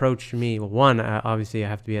somebody had approached me. Well, one, obviously I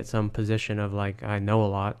have to be at some position of like I know a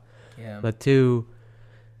lot. Yeah. But two,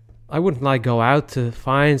 I wouldn't like go out to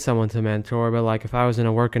find someone to mentor, but like if I was in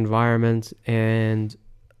a work environment and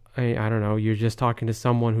I don't know, you're just talking to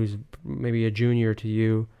someone who's maybe a junior to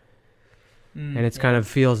you, and it's kind of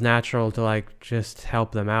feels natural to like just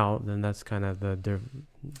help them out, then that's kind of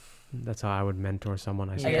that's how I would mentor someone,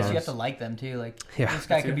 I suppose. I guess you have to like them too. Like, this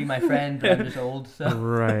guy could be my friend, but I'm just old. So.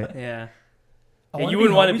 Right. Yeah. You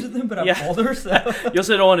wouldn't want to be with them, but I'm older. So you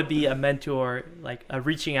also don't want to be a mentor, like a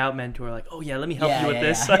reaching out mentor. Like, oh yeah, let me help you with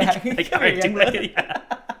this. Like, all right, do it.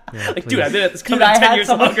 Like, dude, I've been at this company 10 years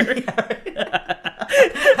longer.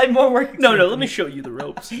 I'm more work. No, let me show you the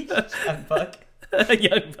ropes. Young buck.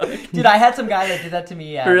 Young buck. Dude, I had some guy that did that to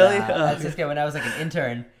me at Cisco when I was like an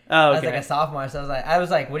intern. Oh, okay. I was like a sophomore, so I was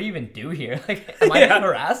like, what do you even do here? Like, am I being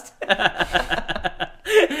harassed? Let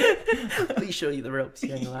me show you the ropes,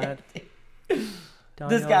 young lad.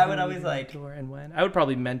 This guy would always like and when I would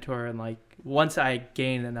probably mentor and like once I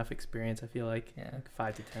gain enough experience, I feel like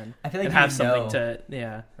 5 to 10. I feel like and have something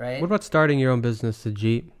to right. What about starting your own business, the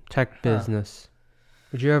Jeep tech business?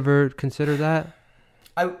 Would you ever consider that?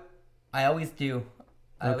 I always do.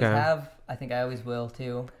 I always have. I think I always will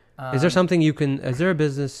too. Is there something is there a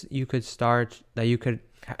business you could start that you could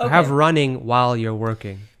have running while you're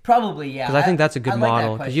working? Probably, yeah. Because I think that's a good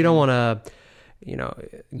model. Because you don't want to,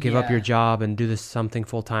 give up your job and do this something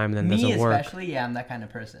full time and then doesn't work. Me especially, yeah, I'm that kind of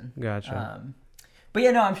person. Gotcha. But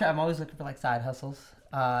yeah, no, I'm sure I'm always looking for like side hustles.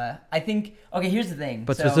 I think, okay, here's the thing.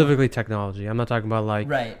 But specifically technology. I'm not talking about like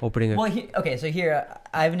opening a... Well, so here,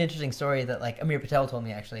 I have an interesting story that like Amir Patel told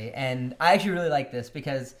me actually. And I actually really like this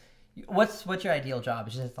because what's your ideal job?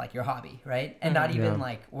 It's just like your hobby, right? And not even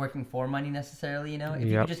like working for money necessarily, If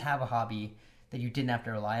you could just have a hobby that you didn't have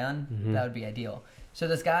to rely on, that would be ideal. So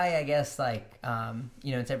this guy, I guess, like, in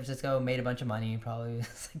San Francisco, made a bunch of money, probably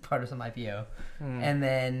was like part of some IPO. And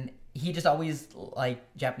then he just always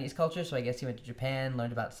liked Japanese culture, so I guess he went to Japan,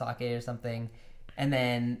 learned about sake or something, and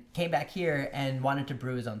then came back here and wanted to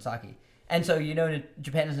brew his own sake. And so,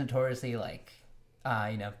 Japan is notoriously, like,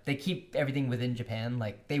 they keep everything within Japan.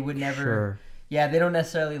 Like, they would never... Sure. Yeah, they don't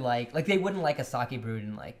necessarily like they wouldn't like a sake brewed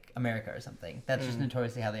in like America or something. That's just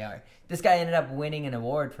notoriously how they are. This guy ended up winning an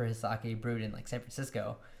award for his sake brewed in like San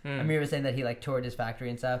Francisco. Amir was saying that he like toured his factory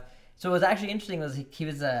and stuff. So what was actually interesting was he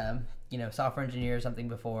was a software engineer or something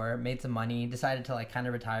before, made some money, decided to like kind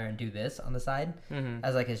of retire and do this on the side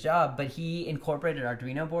as like his job. But he incorporated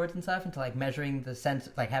Arduino boards and stuff into like measuring the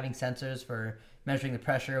having sensors for measuring the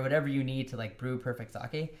pressure or whatever you need to like brew perfect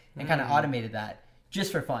sake, and kind of automated that.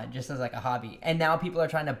 Just for fun, just as like a hobby. And now people are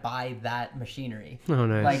trying to buy that machinery. Oh,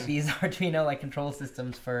 nice. Like these Arduino like control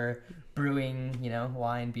systems for brewing,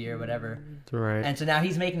 wine, beer, whatever. Right. And so now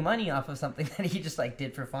he's making money off of something that he just like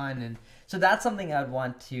did for fun. And so that's something I'd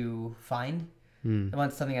want to find.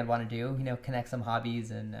 That's something I'd want to do, connect some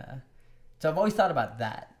hobbies. And so I've always thought about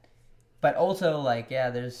that. But also like,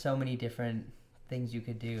 there's so many different things you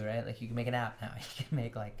could do, right? Like you can make an app now. You can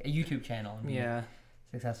make like a YouTube channel and be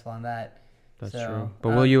successful on that. That's true. But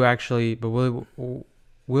will you actually? But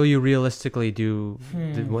will you realistically do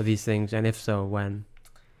these things? And if so, when?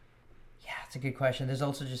 Yeah, it's a good question. There's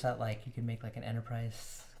also just that like you can make like an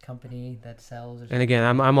enterprise company that sells. Or something. And again,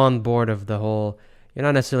 I'm on board of the whole. You're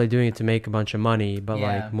not necessarily doing it to make a bunch of money, but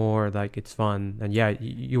like more like it's fun. And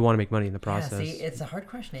you want to make money in the process. Yeah, see, it's a hard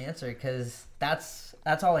question to answer because that's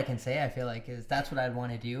all I can say. I feel like is that's what I'd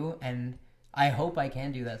want to do, and I hope I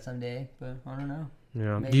can do that someday. But I don't know.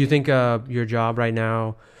 Yeah. Maybe. Do you think your job right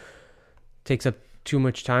now takes up too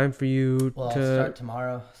much time for you? Well, I'll start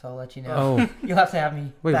tomorrow, so I'll let you know. Oh. You'll have to have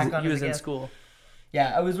me back on. You was in school.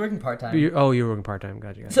 Yeah, I was working part-time. You were working part-time.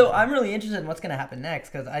 Gotcha. So I'm really interested in what's going to happen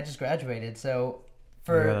next because I just graduated. So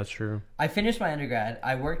yeah, that's true. I finished my undergrad.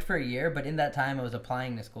 I worked for a year, but in that time I was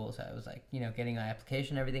applying to school. So I was like, getting my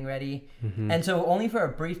application, everything ready. And so only for a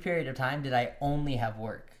brief period of time did I only have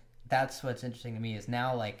work. That's what's interesting to me is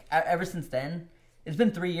now like ever since then, it's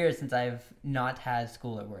been 3 years since I've not had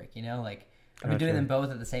school or work, Like, I've been doing them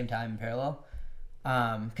both at the same time in parallel.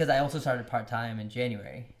 Because I also started part-time in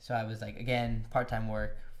January. So I was, like, again, part-time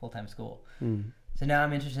work, full-time school. So now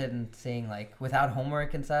I'm interested in seeing, like, without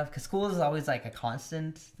homework and stuff. Because school is always, like, a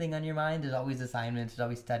constant thing on your mind. There's always assignments. There's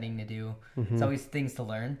always studying to do. There's always things to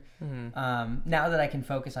learn. Now that I can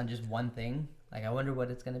focus on just one thing, like, I wonder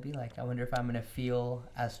what it's going to be like. I wonder if I'm going to feel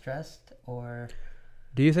as stressed or...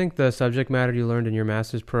 Do you think the subject matter you learned in your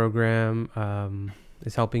master's program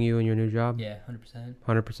is helping you in your new job? Yeah, 100%.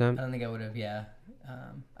 100%? I don't think I would have,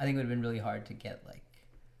 I think it would have been really hard to get, like,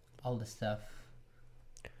 all this stuff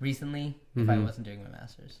recently if I wasn't doing my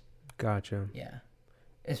master's. Gotcha. Yeah.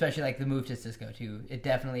 Especially, like, the move to Cisco, too. It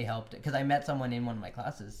definitely helped. Because I met someone in one of my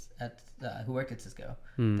classes who worked at Cisco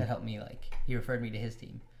that helped me, like, he referred me to his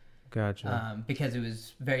team. Gotcha. Because it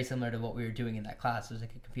was very similar to what we were doing in that class. It was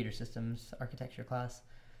like a computer systems architecture class.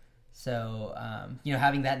 So,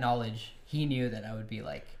 having that knowledge, he knew that I would be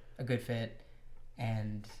like a good fit.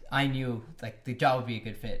 And I knew like the job would be a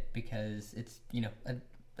good fit because it's,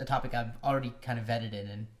 a topic I've already kind of vetted in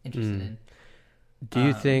and interested in. Do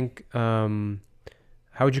you think, how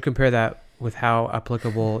would you compare that with how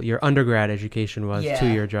applicable your undergrad education was to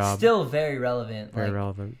your job? Still very relevant. Very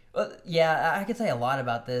relevant. Well, yeah, I could say a lot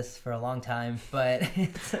about this for a long time, but...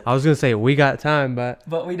 I was going to say, we got time, but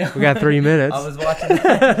we don't. We got 3 minutes. I was watching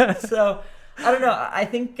that. So, I don't know. I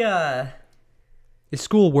think... Is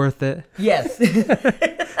school worth it? Yes.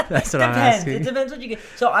 That's what I'm asking. It depends what you get.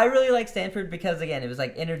 So, I really like Stanford because, again, it was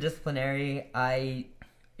like interdisciplinary.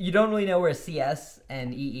 You don't really know where CS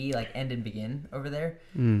and EE like end and begin over there.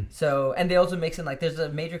 So, and they also mix in like there's a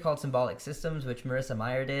major called Symbolic Systems, which Marissa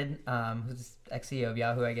Mayer did, who's ex-CEO of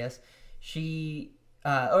Yahoo, I guess. She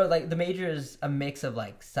or like the major is a mix of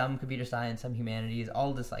like some computer science, some humanities,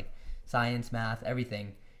 all this like science, math,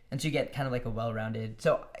 everything. And so you get kind of like a well-rounded.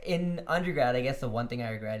 So in undergrad, I guess the one thing I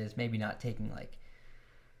regret is maybe not taking like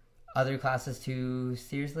other classes too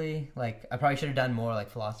seriously. Like I probably should have done more like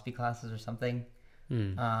philosophy classes or something.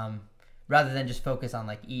 rather than just focus on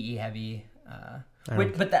like EE heavy.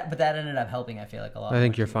 But that ended up helping. I feel like a lot. I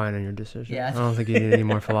think you're fine in your decision. Yeah, I don't think you need any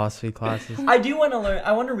more philosophy classes. I do want to learn.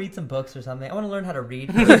 I want to read some books or something. I want to learn how to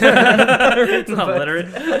read. Not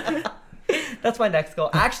literate. That's my next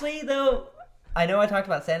goal. Actually, though, I know I talked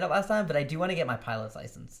about stand-up last time, but I do want to get my pilot's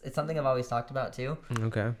license. It's something I've always talked about too.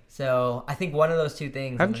 Okay. So I think one of those two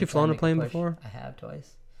things. Haven't you flown a plane before? I have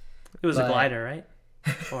twice. It was a glider, right?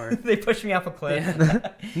 Or they pushed me off a cliff.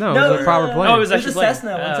 Yeah. No, it was a proper plane. Oh, it was actually a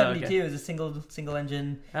Cessna 172. Okay. It was a single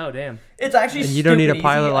engine. Oh, damn. It's actually. And you don't need a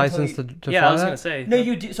pilot license to fly I was that? gonna say. No,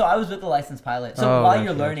 you do. So I was with the licensed pilot. So while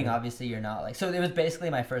you're learning, obviously you're not like. So it was basically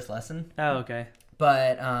my first lesson. Oh, okay.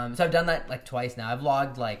 But so I've done that like twice now. I've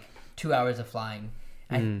logged like 2 hours of flying.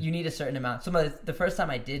 You need a certain amount. The first time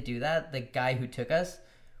I did do that, the guy who took us,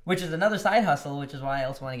 which is another side hustle, which is why I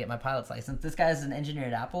also want to get my pilot's license. This guy is an engineer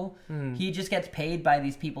at Apple. He just gets paid by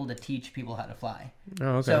these people to teach people how to fly. Oh,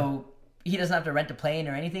 okay. So he doesn't have to rent a plane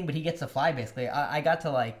or anything, but he gets to fly basically. I got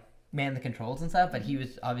to like man the controls and stuff, but he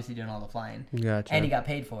was obviously doing all the flying. Gotcha. And he got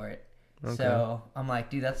paid for it. Okay. So I'm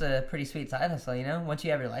like, dude, that's a pretty sweet side hustle, you know? Once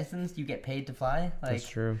you have your license, you get paid to fly. Like, that's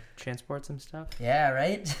true. Transport some stuff. Yeah,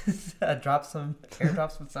 right? Airdrop some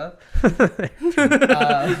stuff.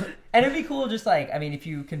 And it'd be cool just like, I mean, if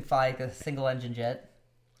you can fly like a single engine jet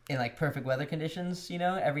in like perfect weather conditions, you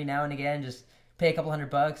know, every now and again, just pay a couple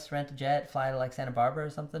 $100, rent a jet, fly to like Santa Barbara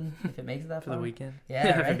or something, if it makes it that far. For the weekend. Yeah,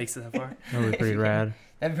 If right? it makes it that far. That would be pretty rad.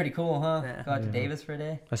 That'd be pretty cool, huh? Yeah. Go out to Davis for a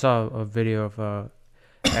day. I saw a video of a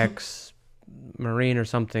ex-Marine or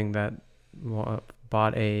something that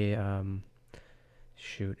bought a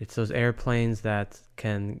it's those airplanes that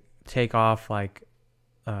can take off like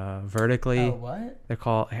vertically. Oh, what? They're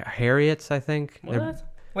called Harriets, I think. What?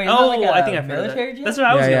 Wait, Oh, like I think I've heard of military that. jet? That's what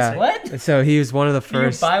I was gonna say. What? So he was one of the You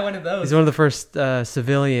first. can buy one of those. He's one of the first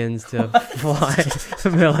civilians to fly a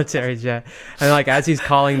military jet, and like as he's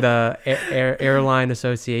calling the airline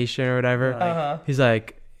association or whatever, he's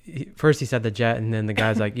like, first he said the jet, and then the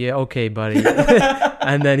guy's like, yeah, okay, buddy,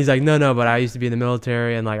 and then he's like, no, but I used to be in the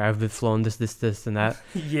military, and like I've flown this, and that.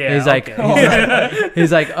 Yeah. And he's like, okay.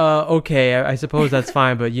 he's like, okay, I suppose that's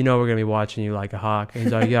fine, but you know we're gonna be watching you like a hawk. And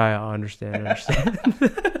he's like, yeah, I understand.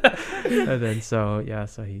 And then so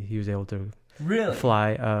he was able to really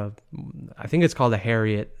fly. I think it's called a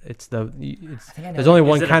Harriet. There's only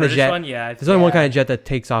one kind of jet. One? Yeah, there's only one kind of jet that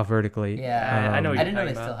takes off vertically. Yeah, I know. I didn't know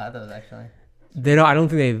they still had those actually. They don't. I don't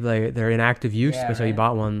think they're in active use. Yeah, but so he right.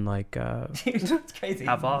 bought one like. Dude, that's crazy.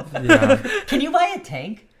 Half off. Yeah. Can you buy a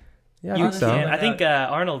tank? Yeah, I think so. I think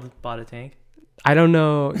Arnold bought a tank. I don't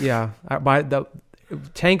know. Yeah, the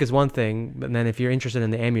tank is one thing, but then if you're interested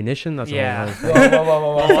in the ammunition, that's a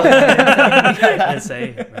whole other thing. Whoa. I didn't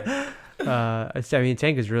say. I mean,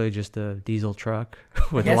 tank is really just a diesel truck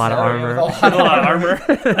with Yes, a lot of so, armor. with A lot of armor.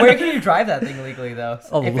 Where can you drive that thing legally though?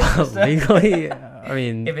 Legally, I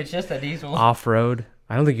mean, if it's just a diesel. Off road.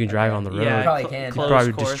 I don't think you can drive on the road. You Yeah, probably can. You closed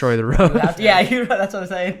probably course. destroy the You road. have to- that's what I'm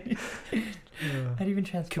saying. How do you even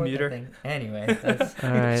transport Commuter. that thing? Anyway, that's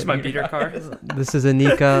All right. It's my beater car. This is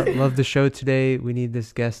Anika. Love the show today. We need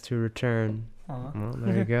this guest to return. Aw. Well,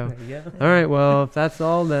 there you go. There you go. All right. Well, if that's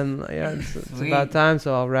all, then yeah, it's Sweet. about time.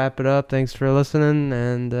 So I'll wrap it up. Thanks for listening,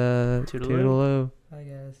 and Toodaloo. toodaloo. Bye,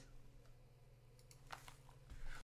 guys.